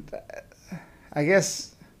 and I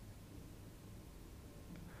guess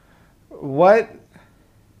what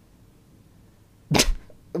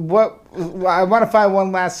I want to find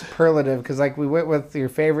one last superlative, because like we went with your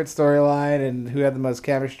favorite storyline and who had the most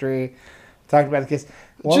chemistry, talked about the kiss.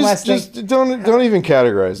 Just don't even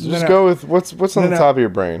categorize. Just go with what's on the top of your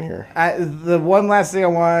brain here. The one last thing I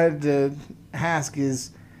wanted to ask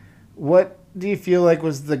is, what do you feel like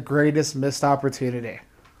was the greatest missed opportunity?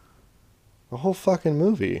 The whole fucking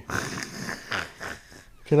movie.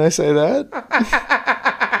 Can I say that?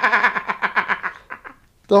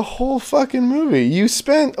 The whole fucking movie. You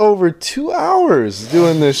spent over 2 hours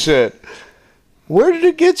doing this shit. Where did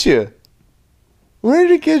it get you?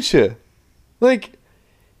 Like,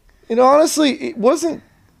 honestly, it wasn't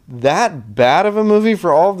that bad of a movie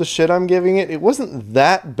for all of the shit I'm giving it. It wasn't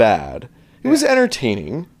that bad. It was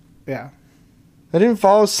entertaining. Yeah. I didn't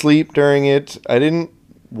fall asleep during it. I didn't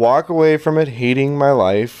walk away from it hating my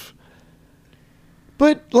life.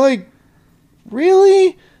 But, like,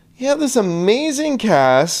 really? You have this amazing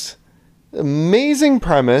cast, amazing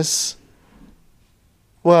premise.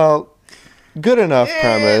 Well, good enough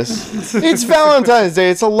premise. It's Valentine's Day.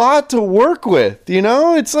 It's a lot to work with,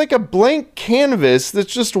 It's like a blank canvas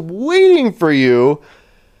that's just waiting for you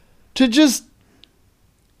to just...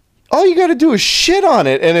 All you gotta do is shit on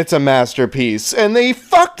it, and it's a masterpiece. And they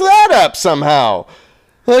fucked that up somehow.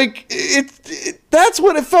 Like, that's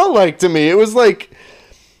what it felt like to me. It was like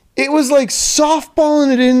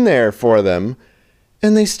softballing it in there for them,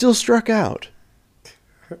 and they still struck out.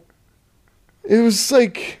 It was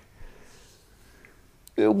like,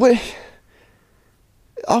 of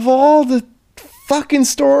all the fucking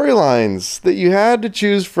storylines that you had to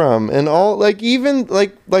choose from, and all, like, even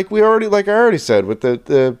like I already said with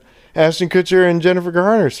the Ashton Kutcher and Jennifer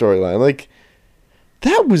Garner storyline, like,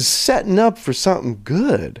 that was setting up for something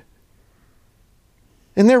good.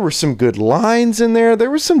 And there were some good lines in there. There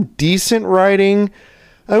was some decent writing.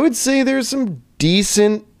 I would say there's some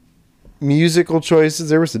decent musical choices.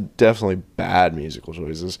 There were some definitely bad musical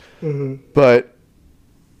choices. Mm-hmm. But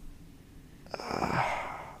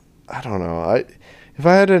I don't know.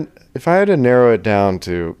 If I had to narrow it down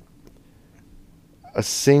to a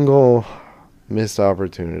single missed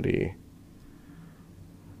opportunity,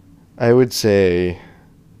 I would say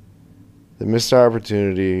the missed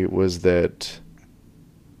opportunity was that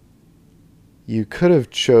you could have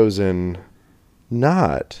chosen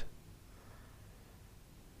not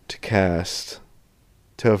to cast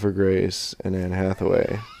Topher Grace and Anne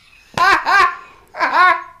Hathaway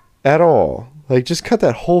at all. Like, just cut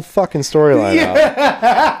that whole fucking storyline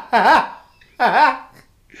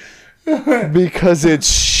out. Because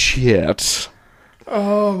it's shit.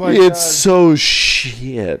 Oh my god. It's so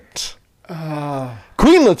shit.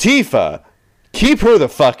 Queen Latifah, keep her the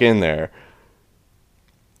fuck in there.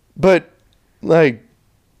 But, like,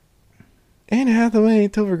 Anne Hathaway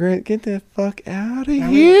and Topher Grace, get the fuck out of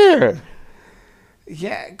here.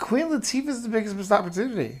 Yeah, Queen Latifah's the biggest missed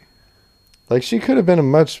opportunity. Like, she could have been a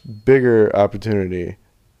much bigger opportunity.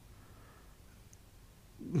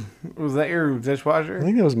 Was that your dishwasher? I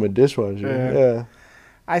think that was my dishwasher. Yeah.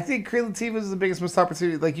 I think Queen Latifah was the biggest missed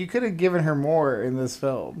opportunity. Like, you could have given her more in this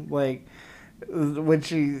film. Like, when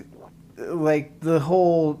she, like, the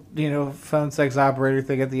whole, phone sex operator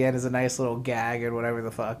thing at the end is a nice little gag and whatever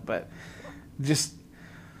the fuck. But just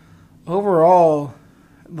overall,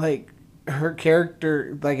 like, her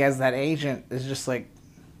character, like, as that agent is just, like,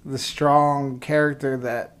 the strong character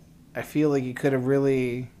that I feel like you could have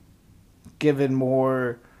really given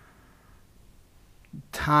more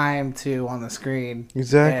time to on the screen.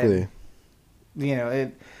 Exactly.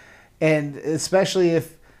 And, and especially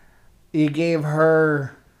if you gave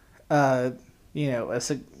her, a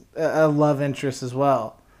love interest as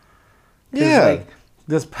well. Yeah. Like,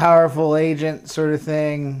 this powerful agent sort of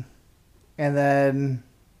thing, and then,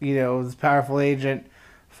 this powerful agent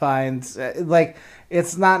finds,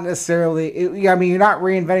 it's not necessarily, you're not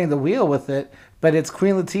reinventing the wheel with it, but it's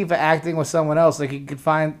Queen Latifah acting with someone else. Like, you could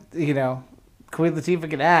find, Queen Latifah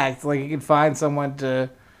can act. Like, you could find someone to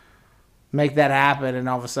make that happen, and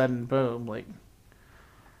all of a sudden, boom, like,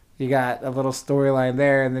 you got a little storyline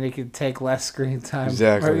there, and then you could take less screen time.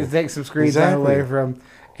 Exactly. Or you take some screen time away from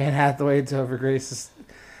Anne Hathaway and Topher Grace.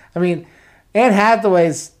 Anne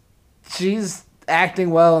Hathaway's, she's acting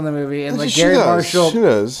well in the movie, and like Gary Marshall. She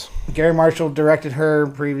does. Gary Marshall directed her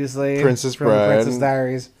previously. Princess from Bride. Princess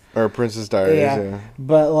Diaries. Or Princess Diaries, yeah.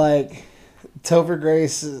 But, like, Topher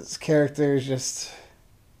Grace's character is just...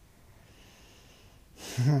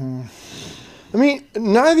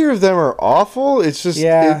 neither of them are awful. It's just...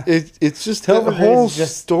 Yeah. It's just Topher the whole Grace is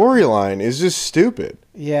storyline is just stupid.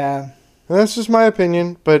 Yeah. And that's just my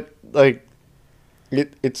opinion, but, like,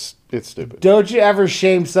 it's stupid. Don't you ever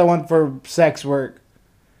shame someone for sex work.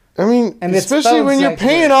 And especially when you're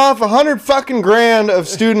paying work. off $100,000 of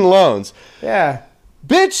student loans. Yeah.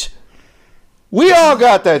 Bitch, we all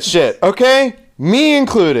got that shit, okay? Me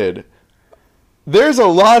included. There's a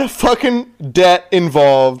lot of fucking debt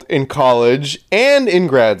involved in college and in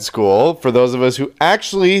grad school for those of us who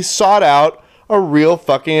actually sought out a real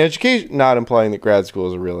fucking education. Not implying that grad school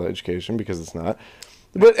is a real education, because it's not.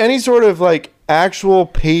 But any sort of, like, actual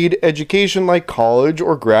paid education like college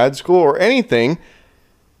or grad school or anything,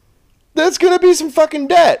 that's going to be some fucking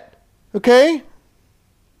debt, okay?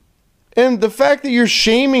 And the fact that you're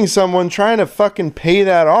shaming someone trying to fucking pay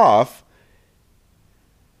that off,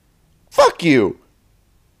 fuck you.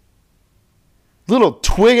 Little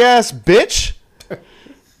twig-ass bitch.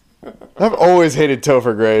 I've always hated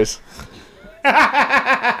Topher Grace.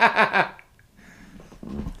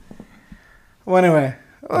 Well, anyway,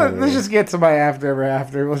 let's just get to my after.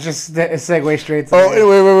 We'll just segue straight to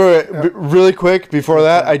wait. Really quick, before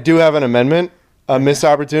that, I do have an amendment. A missed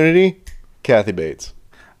opportunity. Kathy Bates.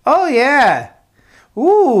 Oh, yeah.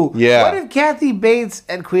 Ooh. Yeah. What if Kathy Bates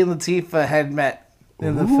and Queen Latifah had met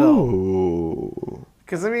in the film?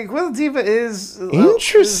 Because, Queen Latifah is...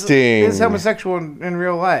 Interesting. Is homosexual in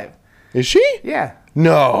real life. Is she? Yeah.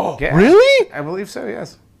 No. Yeah. Really? I believe so,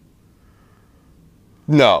 yes.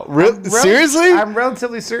 No. Seriously? I'm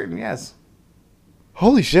relatively certain, yes.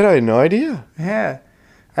 Holy shit, I had no idea. Yeah.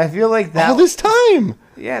 I feel like that... All this time.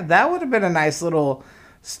 Yeah, that would have been a nice little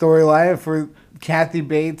storyline for Kathy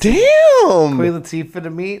Bates. Damn. Queen Latifah to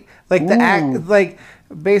meet. Like, the act... Like,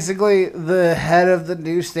 basically, the head of the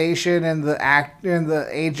news station and the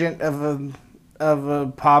agent of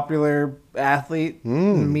a popular athlete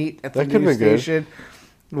meet at the news station.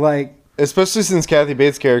 Like... Especially since Kathy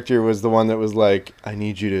Bates' character was the one that was like, I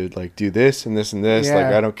need you to, like, do this and this and this. Yeah.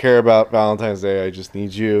 Like, I don't care about Valentine's Day. I just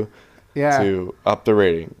need you to up the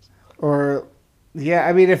ratings. Or,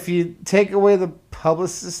 yeah, if you take away the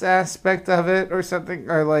publicist aspect of it or something,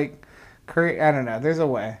 or, like, I don't know. There's a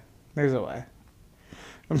way. I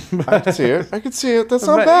could see it. That's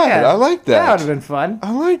not bad. Yeah, I like that. That would have been fun.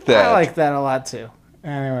 I like that. I like that a lot, too.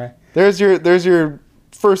 Anyway. There's your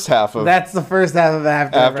first half of That's the first half of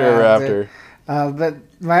After Ever After. But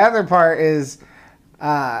my other part is,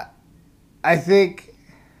 I think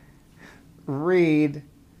Reed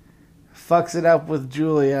fucks it up with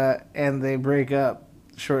Julia, and they break up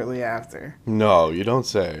shortly after. No, you don't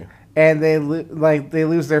say. And they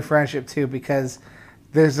lose their friendship too, because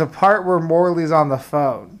there's a part where Morley's on the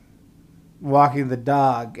phone walking the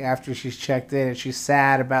dog after she's checked in, and she's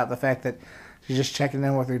sad about the fact that she's just checking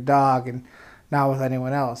in with her dog and not with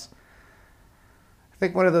anyone else. I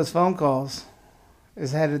think one of those phone calls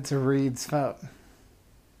is headed to Reed's phone.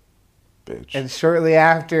 Bitch. And shortly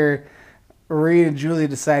after, Reed and Julie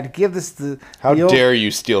decide to give this How dare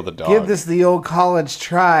you steal the dog? give this the old college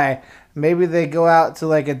try. Maybe they go out to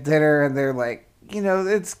like a dinner and they're like, you know,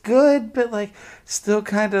 it's good, but like still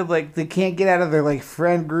kind of like they can't get out of their like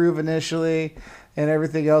friend groove initially and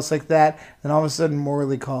everything else like that. And all of a sudden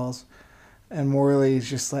Morley calls, and Morley's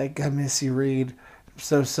just like, I miss you, Reed. I'm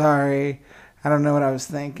so sorry. I don't know what I was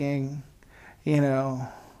thinking. You know,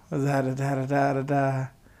 da da da da da da da.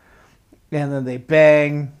 And then they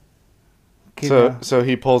bang. So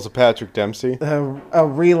he pulls a Patrick Dempsey. A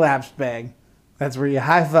relapse bang. That's where you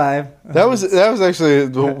high five. That was actually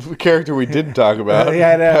the character we didn't talk about. Yeah,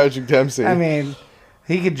 I know. Patrick Dempsey. I mean,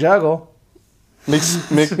 he could juggle.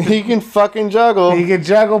 He can fucking juggle. He could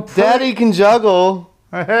juggle. Daddy can juggle.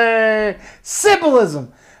 Hey,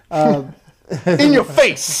 symbolism. In your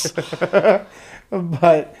face.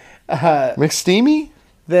 But McSteamy?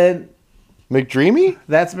 then McDreamy?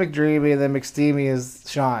 that's McDreamy, and then McSteamy is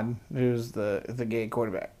Sean, who's the gay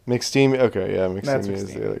quarterback. McSteamy. Okay, yeah, That's McSteamy is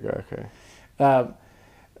McSteamy. the other guy. Okay.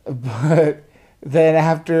 But then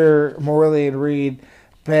after Morley and Reed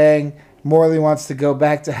bang, Morley wants to go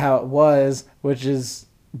back to how it was, which is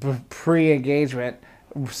pre-engagement.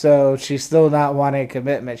 So she's still not wanting a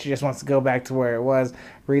commitment. She just wants to go back to where it was.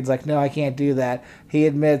 Reed's like, no, I can't do that. He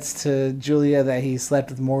admits to Julia that he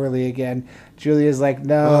slept with Morley again. Julia's like,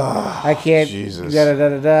 no, I can't. Jesus. Da, da, da,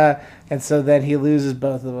 da, da. And so then he loses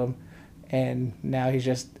both of them. And now he's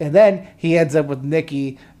just... And then he ends up with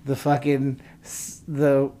Nikki, the fucking...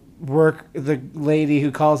 The lady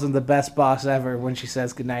who calls him the best boss ever when she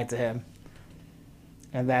says goodnight to him.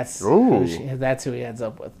 And that's who he ends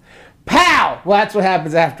up with. Pow! Well, that's what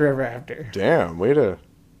happens after Ever After. Damn, way to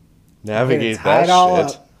navigate tie that it all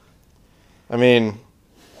shit. up. I mean,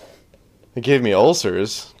 it gave me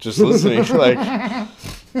ulcers just listening. Like,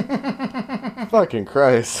 fucking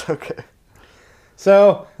Christ. Okay.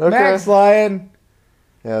 So, Okay. Max Lyon,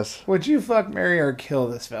 Yes. would you fuck, marry, or kill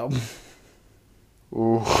this film?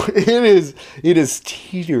 Ooh, it is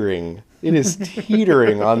teetering. It is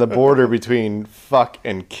teetering on the border between fuck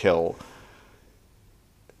and kill.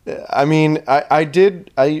 I mean, I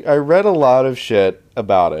read a lot of shit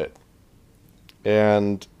about it.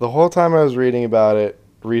 And the whole time I was reading about it,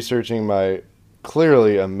 researching my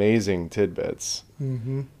clearly amazing tidbits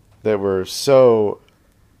that were so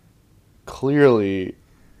clearly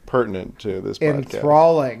pertinent to this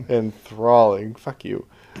podcast. Enthralling. Fuck you.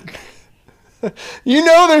 You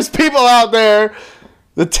know there's people out there,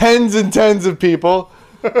 the tens and tens of people.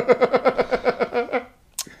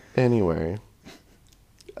 Anyway.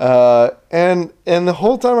 And the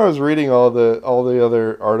whole time I was reading all the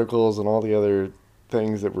other articles and all the other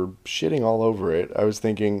things that were shitting all over it, I was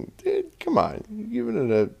thinking, dude, come on, you're giving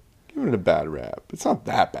it a bad rap. It's not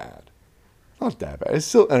that bad. It's not that bad. It's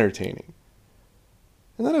still entertaining.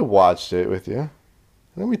 And then I watched it with you, and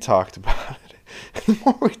then we talked about it. And the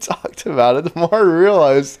more we talked about it, the more I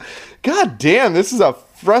realized, God damn, this is a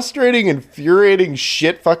frustrating, infuriating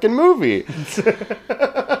shit fucking movie.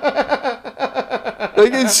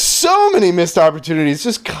 Like, it's so many missed opportunities,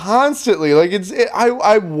 just constantly. Like,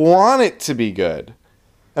 I want it to be good.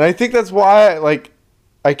 And I think that's why,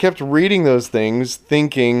 I kept reading those things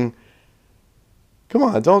thinking, come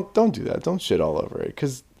on, don't do that. Don't shit all over it.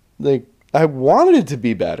 Because, I wanted it to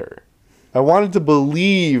be better. I wanted to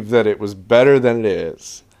believe that it was better than it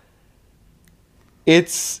is.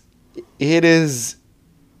 It is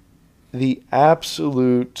the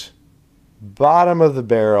absolute bottom of the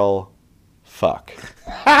barrel fuck.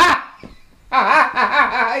 You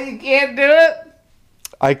can't do it?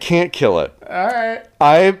 I can't kill it. All right.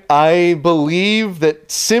 I believe that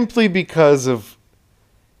simply because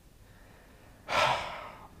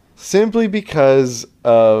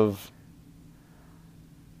of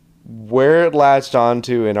where it latched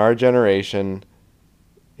onto in our generation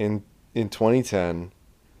in 2010,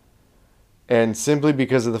 and simply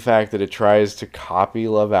because of the fact that it tries to copy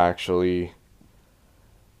Love Actually.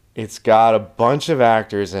 It's got a bunch of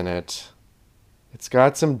actors in it. It's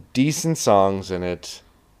got some decent songs in it.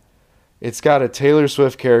 It's got a Taylor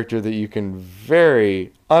Swift character that you can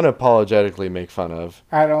very unapologetically make fun of.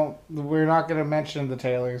 We're not going to mention the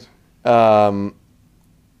Taylors.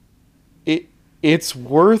 It's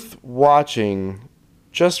worth watching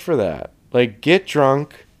just for that. Like, get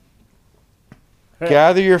drunk,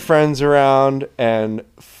 gather your friends around, and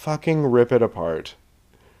fucking rip it apart.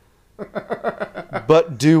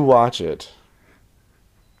 But do watch it.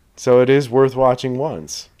 So it is worth watching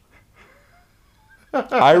once.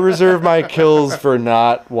 I reserve my kills for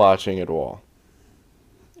not watching it all.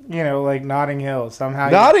 You know, like Notting Hill. Somehow.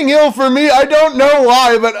 Notting Hill for me, I don't know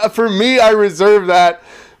why, but for me, I reserve that.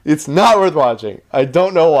 It's not worth watching. I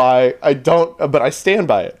don't know why. But I stand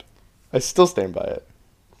by it. I still stand by it.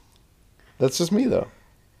 That's just me, though.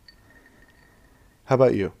 How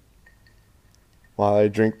about you? While I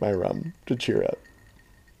drink my rum to cheer up.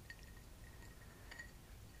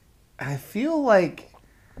 I feel like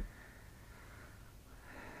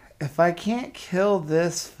if I can't kill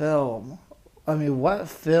this film, I mean, what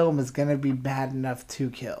film is going to be bad enough to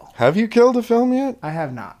kill? Have you killed a film yet? I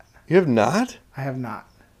have not. You have not? I have not.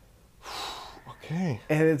 Okay.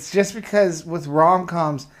 And it's just because with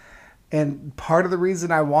rom-coms, and part of the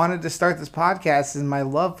reason I wanted to start this podcast and my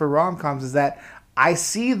love for rom-coms is that I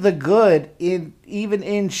see the good even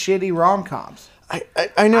in shitty rom-coms.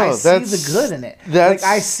 I know. I see the good in it. Like,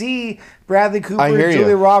 I see Bradley Cooper and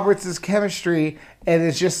Julia Roberts' chemistry, and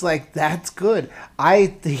it's just like, that's good.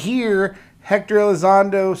 I hear Hector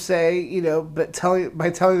Elizondo say, you know, but by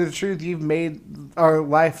telling the truth, you've made our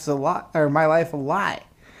lives a lie, or my life a lie.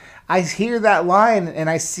 I hear that line, and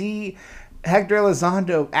I see Hector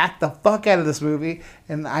Elizondo act the fuck out of this movie,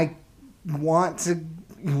 and I want it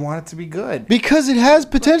to be good. Because it has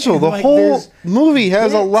potential. The whole movie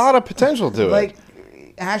has a lot of potential to it. Like,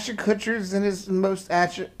 Ashton Kutcher's in his most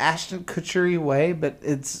Ashton Kutcher-y way, but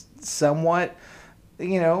it's somewhat,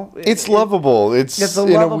 you know... It's lovable. It's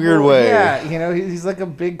in a weird way. Yeah, you know, he's like a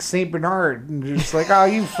big St. Bernard. And you're just like, oh,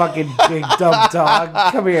 you fucking big dumb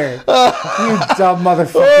dog. Come here. You dumb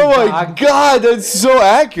motherfucking dog. Oh my god, that's so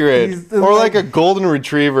accurate. Or like a golden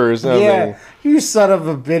retriever or something. Yeah, you son of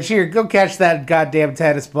a bitch. Here, go catch that goddamn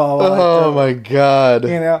tennis ball. Oh my god.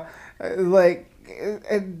 You know, like...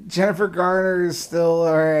 And Jennifer Garner is still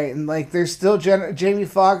alright, and like there's still Jamie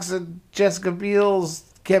Foxx and Jessica Biel's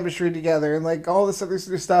chemistry together, and like all this other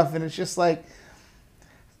stuff, and it's just like,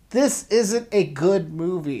 this isn't a good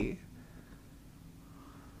movie.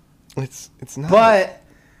 It's not. But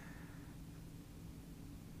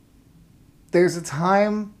there's a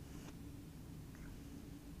time.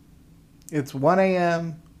 It's 1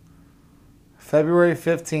 a.m. February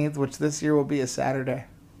 15th, which this year will be a Saturday.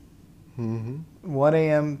 Mm-hmm. 1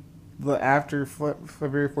 a.m. after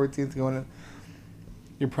February 14th going in.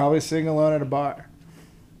 You're probably sitting alone at a bar.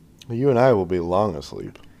 You and I will be long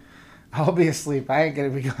asleep. I'll be asleep. I ain't going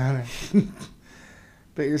to be going.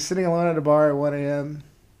 But you're sitting alone at a bar at 1 a.m.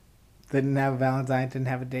 Didn't have a Valentine, didn't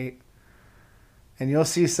have a date. And you'll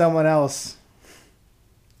see someone else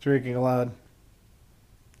drinking alone.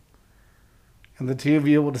 And the two of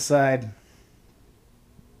you will decide,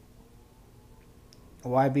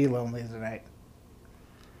 why be lonely tonight?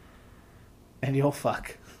 And you'll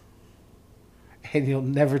fuck. And you'll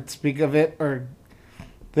never speak of it or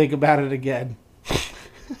think about it again.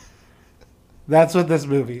 That's what this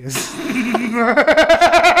movie is.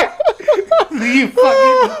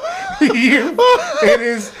 It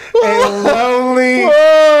is a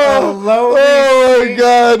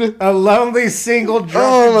lonely single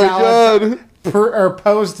drunken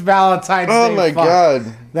post Valentine's Day. Oh my god.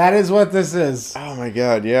 That is what this is. Oh my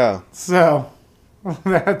god, yeah. So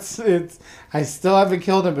that's it. I still haven't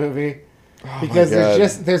killed a movie because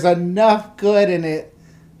there's enough good in it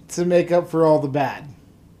to make up for all the bad.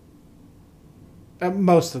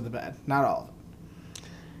 Most of the bad, not all of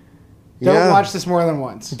it. Don't watch this more than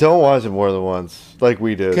once. Don't watch it more than once, like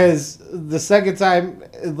we did. Because the second time,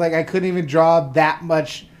 like, I couldn't even draw that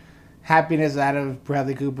much happiness out of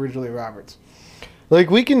Bradley Cooper and Julia Roberts.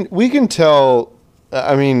 Like, we can tell.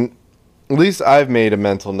 I mean, at least I've made a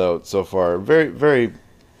mental note so far. Very, very,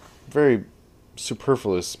 very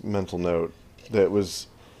superfluous mental note that was,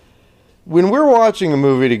 when we're watching a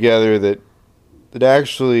movie together that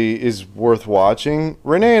actually is worth watching,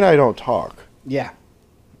 Renee and I don't talk. Yeah.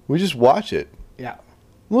 We just watch it. Yeah.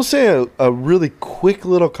 We'll say a really quick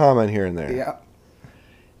little comment here and there. Yeah.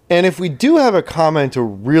 And if we do have a comment to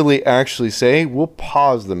really actually say, we'll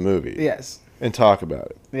pause the movie. Yes. And talk about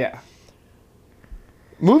it. Yeah.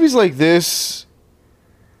 Movies like this,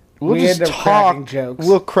 we'll we just end up talk. Cracking jokes.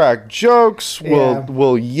 We'll crack jokes. Yeah.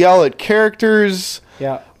 We'll yell at characters.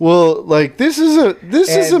 Yeah. Well, like this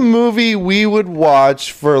is a movie we would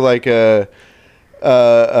watch for like a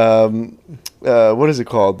what is it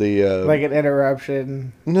called? The Like an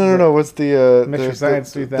interruption. no. What's the Mystery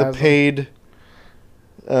Science 3000. The paid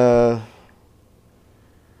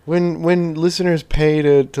when listeners pay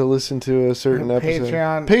to listen to a certain episode.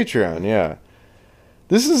 Patreon, yeah.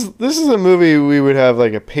 This is a movie we would have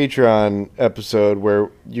like a Patreon episode where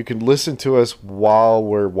you can listen to us while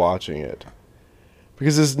we're watching it.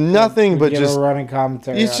 Because it's nothing but just a running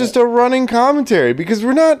commentary. It's just a running commentary because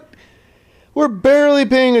we're barely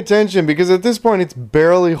paying attention because at this point it's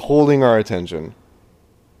barely holding our attention.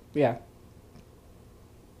 Yeah.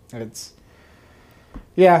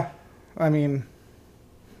 I mean,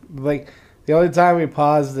 like the only time we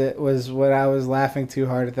paused it was when I was laughing too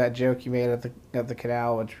hard at that joke you made at the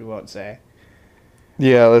canal, which we won't say.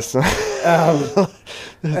 Yeah, let's not.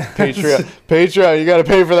 Patreon, you got to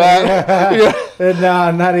pay for that.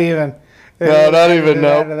 No, not even. No, not even.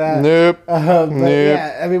 Nope. Nope. But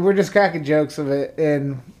yeah, I mean, we're just cracking jokes of it,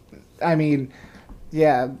 and I mean,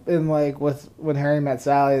 yeah, and like when Harry Met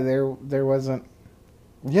Sally, there wasn't.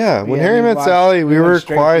 Yeah, when Harry Met Sally, we were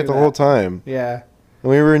quiet the whole time. Yeah. And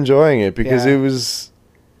we were enjoying it because it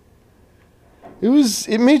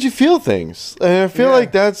made you feel things. And I feel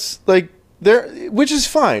like that's like which is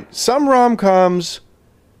fine. Some rom-coms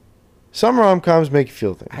make you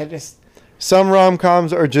feel things. Some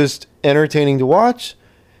rom-coms are just entertaining to watch,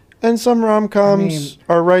 and some rom-coms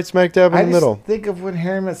are right smack dab in the middle. Think of when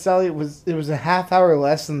Harry Met Sally it was a half hour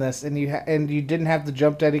less than this, and you didn't have to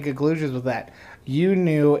jump to any conclusions with that. You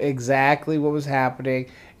knew exactly what was happening,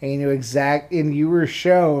 and you were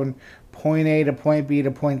shown point A to point B to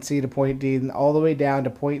point C to point D, and all the way down to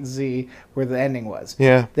point Z where the ending was.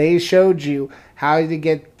 Yeah. They showed you how to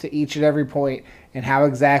get to each and every point and how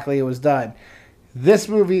exactly it was done. This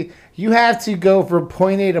movie, you have to go from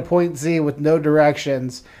point A to point Z with no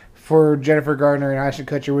directions for Jennifer Garner and Ashton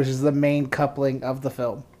Kutcher, which is the main coupling of the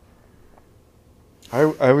film.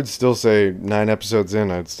 I would still say 9 episodes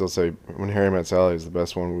in, I'd still say When Harry Met Sally is the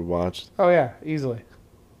best one we watched. Oh yeah, easily.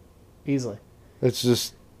 It's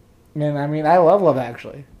just. And I mean, I love Love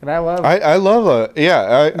Actually, and I love. I love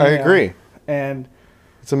I agree. And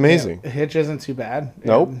it's amazing. Hitch isn't too bad.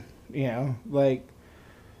 Nope. And,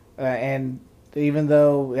 and even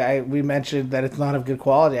though we mentioned that it's not of good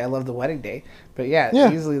quality, I love The Wedding Day. But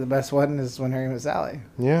easily the best one is When Harry Met Sally.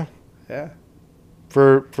 Yeah. Yeah.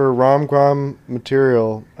 For rom-com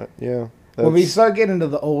material, yeah. When we start getting into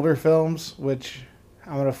the older films, which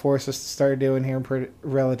I'm going to force us to start doing here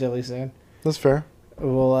relatively soon. That's fair.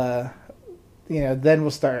 We'll, then we'll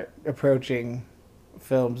start approaching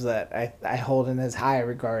films that I hold in as high a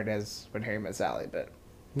regard as When Harry Met Sally. But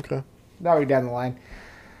okay, now we're down the line.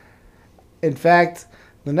 In fact,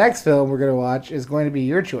 the next film we're going to watch is going to be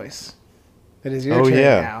your choice. It is your turn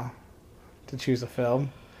now to choose a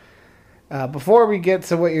film. Before we get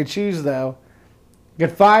to what you choose, though, you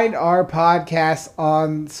can find our podcast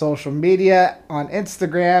on social media, on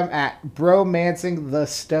Instagram at Bromancing the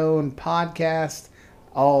Stone Podcast,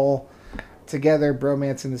 all together,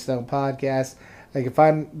 Bromancing the Stone Podcast. You can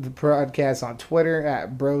find the podcast on Twitter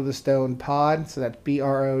at Bro the Stone Pod, so that's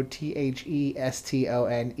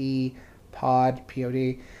BROTHESTONE Pod,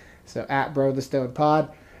 POD, so at Bro the Stone Pod.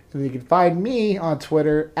 And you can find me on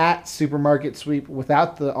Twitter at Supermarket Sweep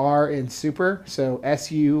without the R in super, so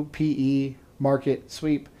SUPE Market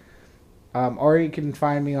Sweep. Or you can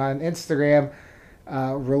find me on Instagram,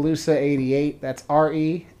 Relusa88. That's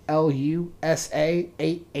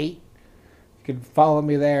RELUSA88. You can follow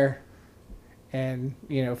me there, and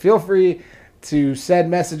feel free to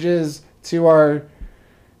send messages to our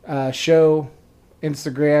show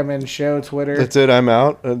Instagram and show Twitter. That's it. I'm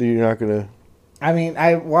out. You're not gonna. I mean,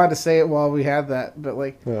 I wanted to say it while we had that, but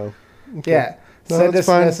okay. Yeah, send us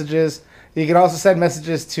messages. You can also send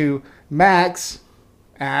messages to Max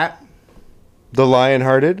at The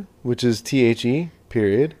Lionhearted, which is THE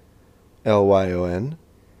LYON,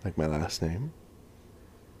 like my last name.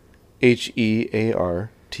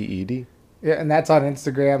 HEARTED. Yeah, and that's on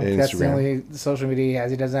Instagram. That's the only social media he has.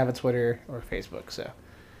 He doesn't have a Twitter or Facebook, so.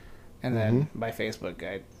 And then by Facebook,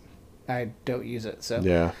 I don't use it, so.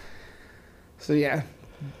 Yeah. So yeah,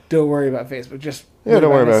 don't worry about Facebook. Just don't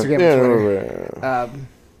worry about Instagram and Twitter.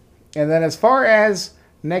 And then as far as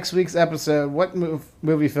next week's episode, what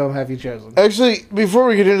movie film have you chosen? Actually, before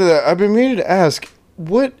we get into that, I've been meaning to ask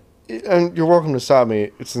what. And you're welcome to stop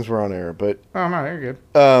me since we're on air, but. Oh no, you're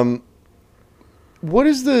good. What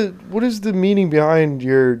is the meaning behind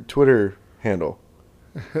your Twitter handle?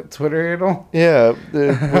 Twitter handle? Yeah,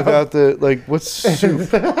 without the what's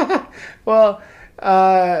soup? Well.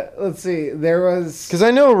 Let's see. There was. Because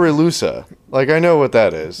I know Relusa. Like, I know what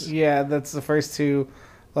that is. Yeah, that's the first two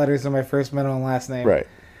letters of my first middle and last name. Right.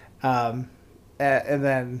 And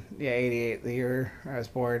then 88, the year I was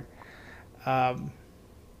born. And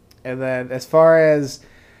then as far as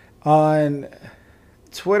on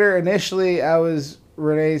Twitter, initially I was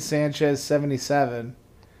Rene Sanchez 77,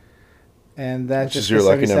 and that's Which just is your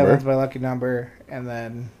lucky 77 number. is my lucky number, and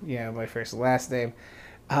then my first and last name,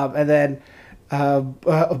 and then a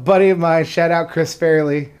buddy of mine, shout out Chris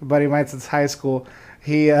Fairley, a buddy of mine since high school.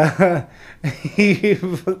 He he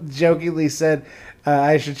jokingly said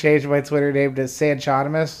I should change my Twitter name to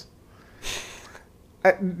Sanchonimus.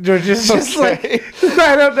 Just like,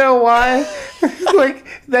 I don't know why. Like,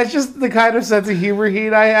 that's just the kind of sense of humor he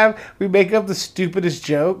and I have. We make up the stupidest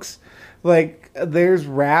jokes. Like, there's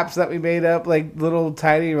raps that we made up, like little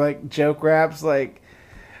tiny like joke raps, like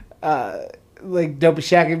don't be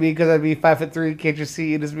shacking me because I'd be 5'3". Can't you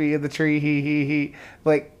see it is me in the tree? He.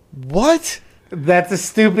 Like, What? that's a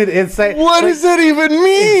stupid insight. What Like, does that even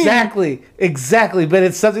mean? Exactly. But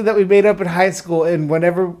it's something that we made up in high school, and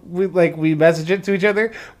whenever we message it to each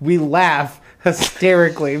other, we laugh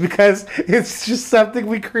hysterically because it's just something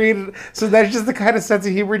we created. So that's just the kind of sense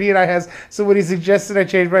of humor he and I has. So when he suggested I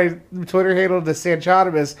change my Twitter handle to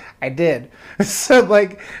Sanchonimus, I did. So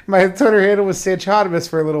like my Twitter handle was Sanchonimus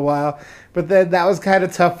for a little while, but then that was kind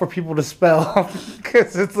of tough for people to spell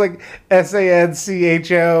because it's like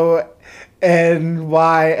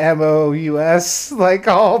SANCHONYMOUS, like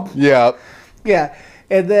all. Yeah. Yeah.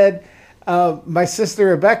 And then my sister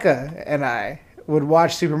Rebecca and I would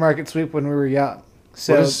watch Supermarket Sweep when we were young.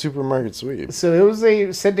 So, What is Supermarket Sweep? so it was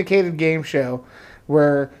a syndicated game show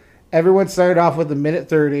where everyone started off with a minute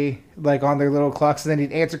 30, like on their little clocks, and then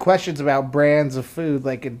you'd answer questions about brands of food,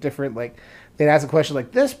 like in different, like, they'd ask a question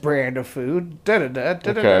like, this brand of food, da-da-da,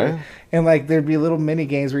 da-da-da. Okay. And like there'd be little mini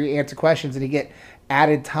games where you answer questions and you get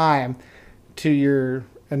added time to your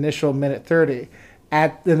initial minute 30.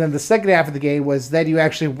 And then the second half of the game was then you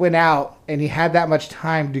actually went out and you had that much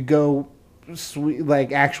time to go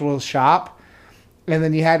actual shop, and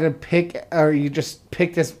then you had to pick, or you just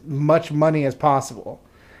picked as much money as possible.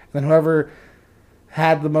 And then whoever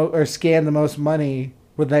had the most or scanned the most money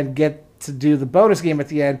would then get to do the bonus game at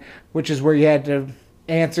the end, which is where you had to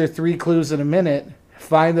answer 3 clues in a minute,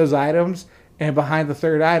 find those items, and behind the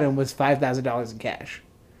third item was $5,000 in cash.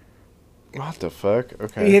 What the fuck?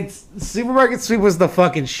 Okay. It's Supermarket Sweep was the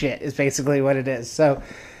fucking shit, is basically what it is. So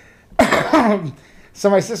so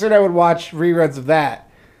my sister and I would watch reruns of that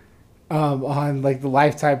on like the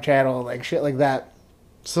Lifetime channel, like shit like that.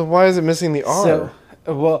 So why is it missing the R?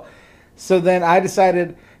 So then I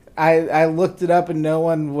decided I looked it up and no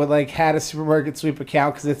one would like had a Supermarket Sweep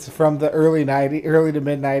account because it's from the early to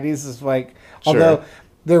mid 90s. It's like, Sure. although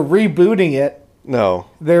they're rebooting it. No.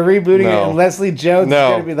 They're rebooting No. it, and Leslie Jones No. is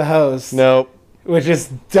going to be the host. Nope. Which is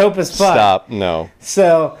dope as fuck. Stop. No.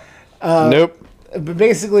 So, Nope. but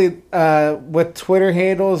basically, with Twitter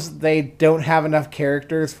handles, they don't have enough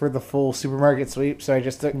characters for the full Supermarket Sweep. So I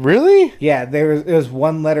just took, Really? yeah, it was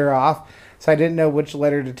one letter off. So I didn't know which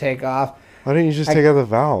letter to take off. Why didn't you just take out the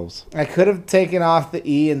vowels? I could have taken off the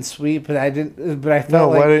E and sweep, but I didn't. But I No. felt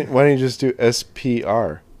Why like didn't you just do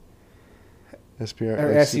SPR? SPR.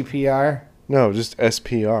 or SUPR, No, just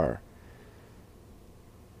SPR.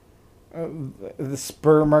 the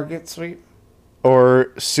Spur Market Sweep.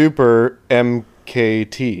 Or Super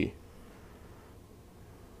MKT.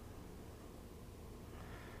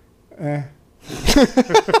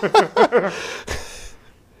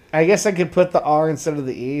 I guess I could put the R instead of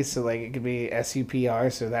the E, so like it could be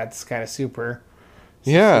SUPR. So that's kind of super.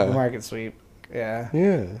 Yeah. Supermarket Sweep. Yeah,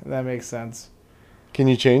 Yeah. that makes sense. Can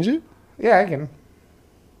you change it? Yeah, I can.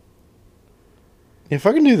 If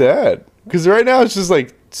I can do that. Because right now it's just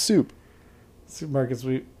like soup. Supermarket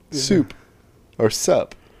Sweep. Soup. Or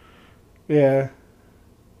sup. Yeah.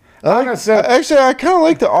 I know, so- actually, I kind of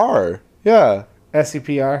like the R. Yeah.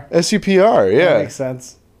 SUPR. SUPR, That yeah. makes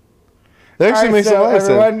sense. That actually Alright, makes so a lot of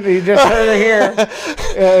everyone, you just heard it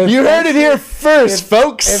here. You heard it here first,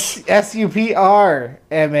 folks. It's SUPR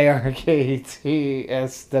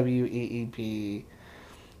MARKETSWEEP.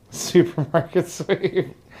 Supermarket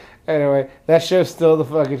Sweep. Anyway, that show's still the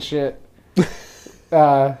fucking shit.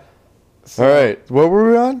 All right. What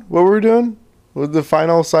were we on? What were we doing? With the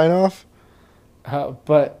final sign off?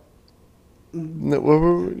 But What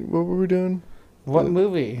were we doing? what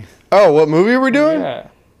movie? Oh, what movie we're doing?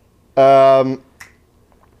 Yeah.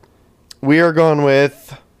 We are going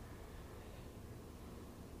with.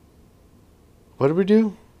 What did we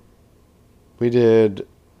do? We did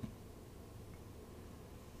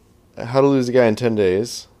How to Lose a Guy in 10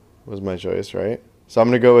 Days was my choice, right? So I'm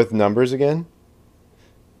going to go with numbers again.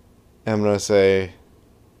 I'm going to say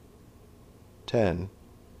 10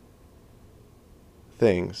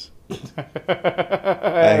 things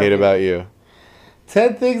I hate about you.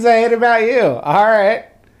 10 things I hate about you. All right.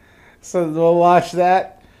 So we'll watch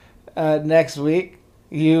that next week.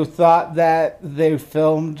 You thought that they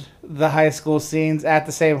filmed the high school scenes at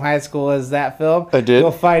the same high school as that film. I did.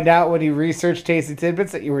 You'll find out when you research Tasty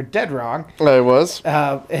Tidbits that you were dead wrong. I was.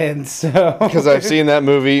 And so... Because I've seen that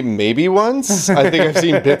movie maybe once. I think I've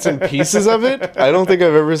seen bits and pieces of it. I don't think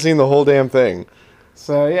I've ever seen the whole damn thing.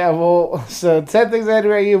 So, yeah, so 10 things I hate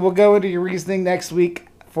about you. We'll go into your reasoning next week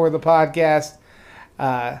for the podcast.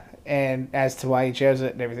 And as to why you chose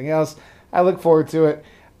it and everything else. I look forward to it.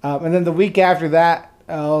 And then the week after that,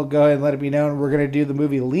 I'll go ahead and let it be known we're going to do the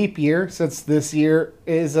movie Leap Year, since this year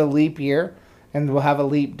is a leap year, and we'll have a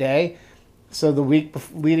leap day. So the week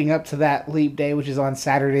leading up to that leap day, which is on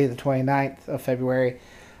Saturday the 29th of February,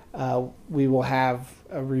 we will have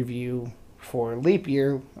a review for Leap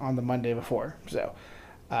Year on the Monday before. So,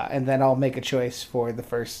 and then I'll make a choice for the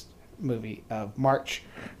first movie of March.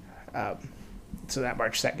 So that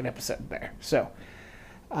March 2nd episode there. So,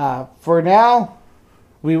 for now,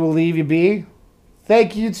 we will leave you be.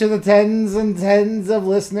 Thank you to the tens and tens of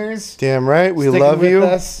listeners. Damn right. We sticking love with you.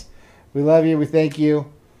 Us. We love you. We thank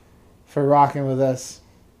you for rocking with us.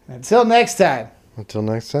 Until next time. Until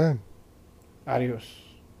next time. Adios.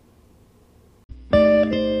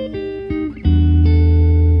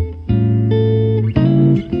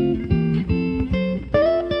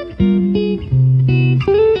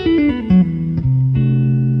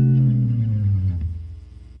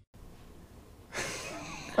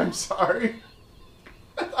 I'm sorry.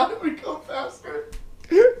 I thought it would go faster.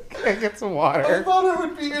 Can I get some water? I thought it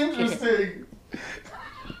would be interesting.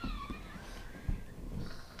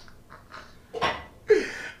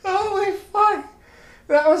 Holy fuck.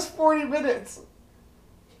 That was 40 minutes.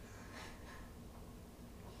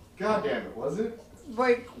 God damn it, was it?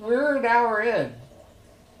 Like, we're an hour in.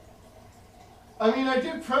 I mean, I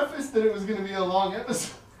did preface that it was going to be a long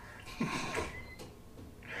episode.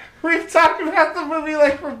 We've talked about the movie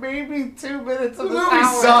like for maybe 2 minutes of The this movie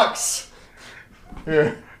hour. sucks.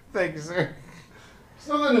 Here. Thank you, sir.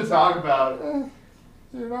 Something to talk about.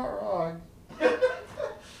 You're not wrong.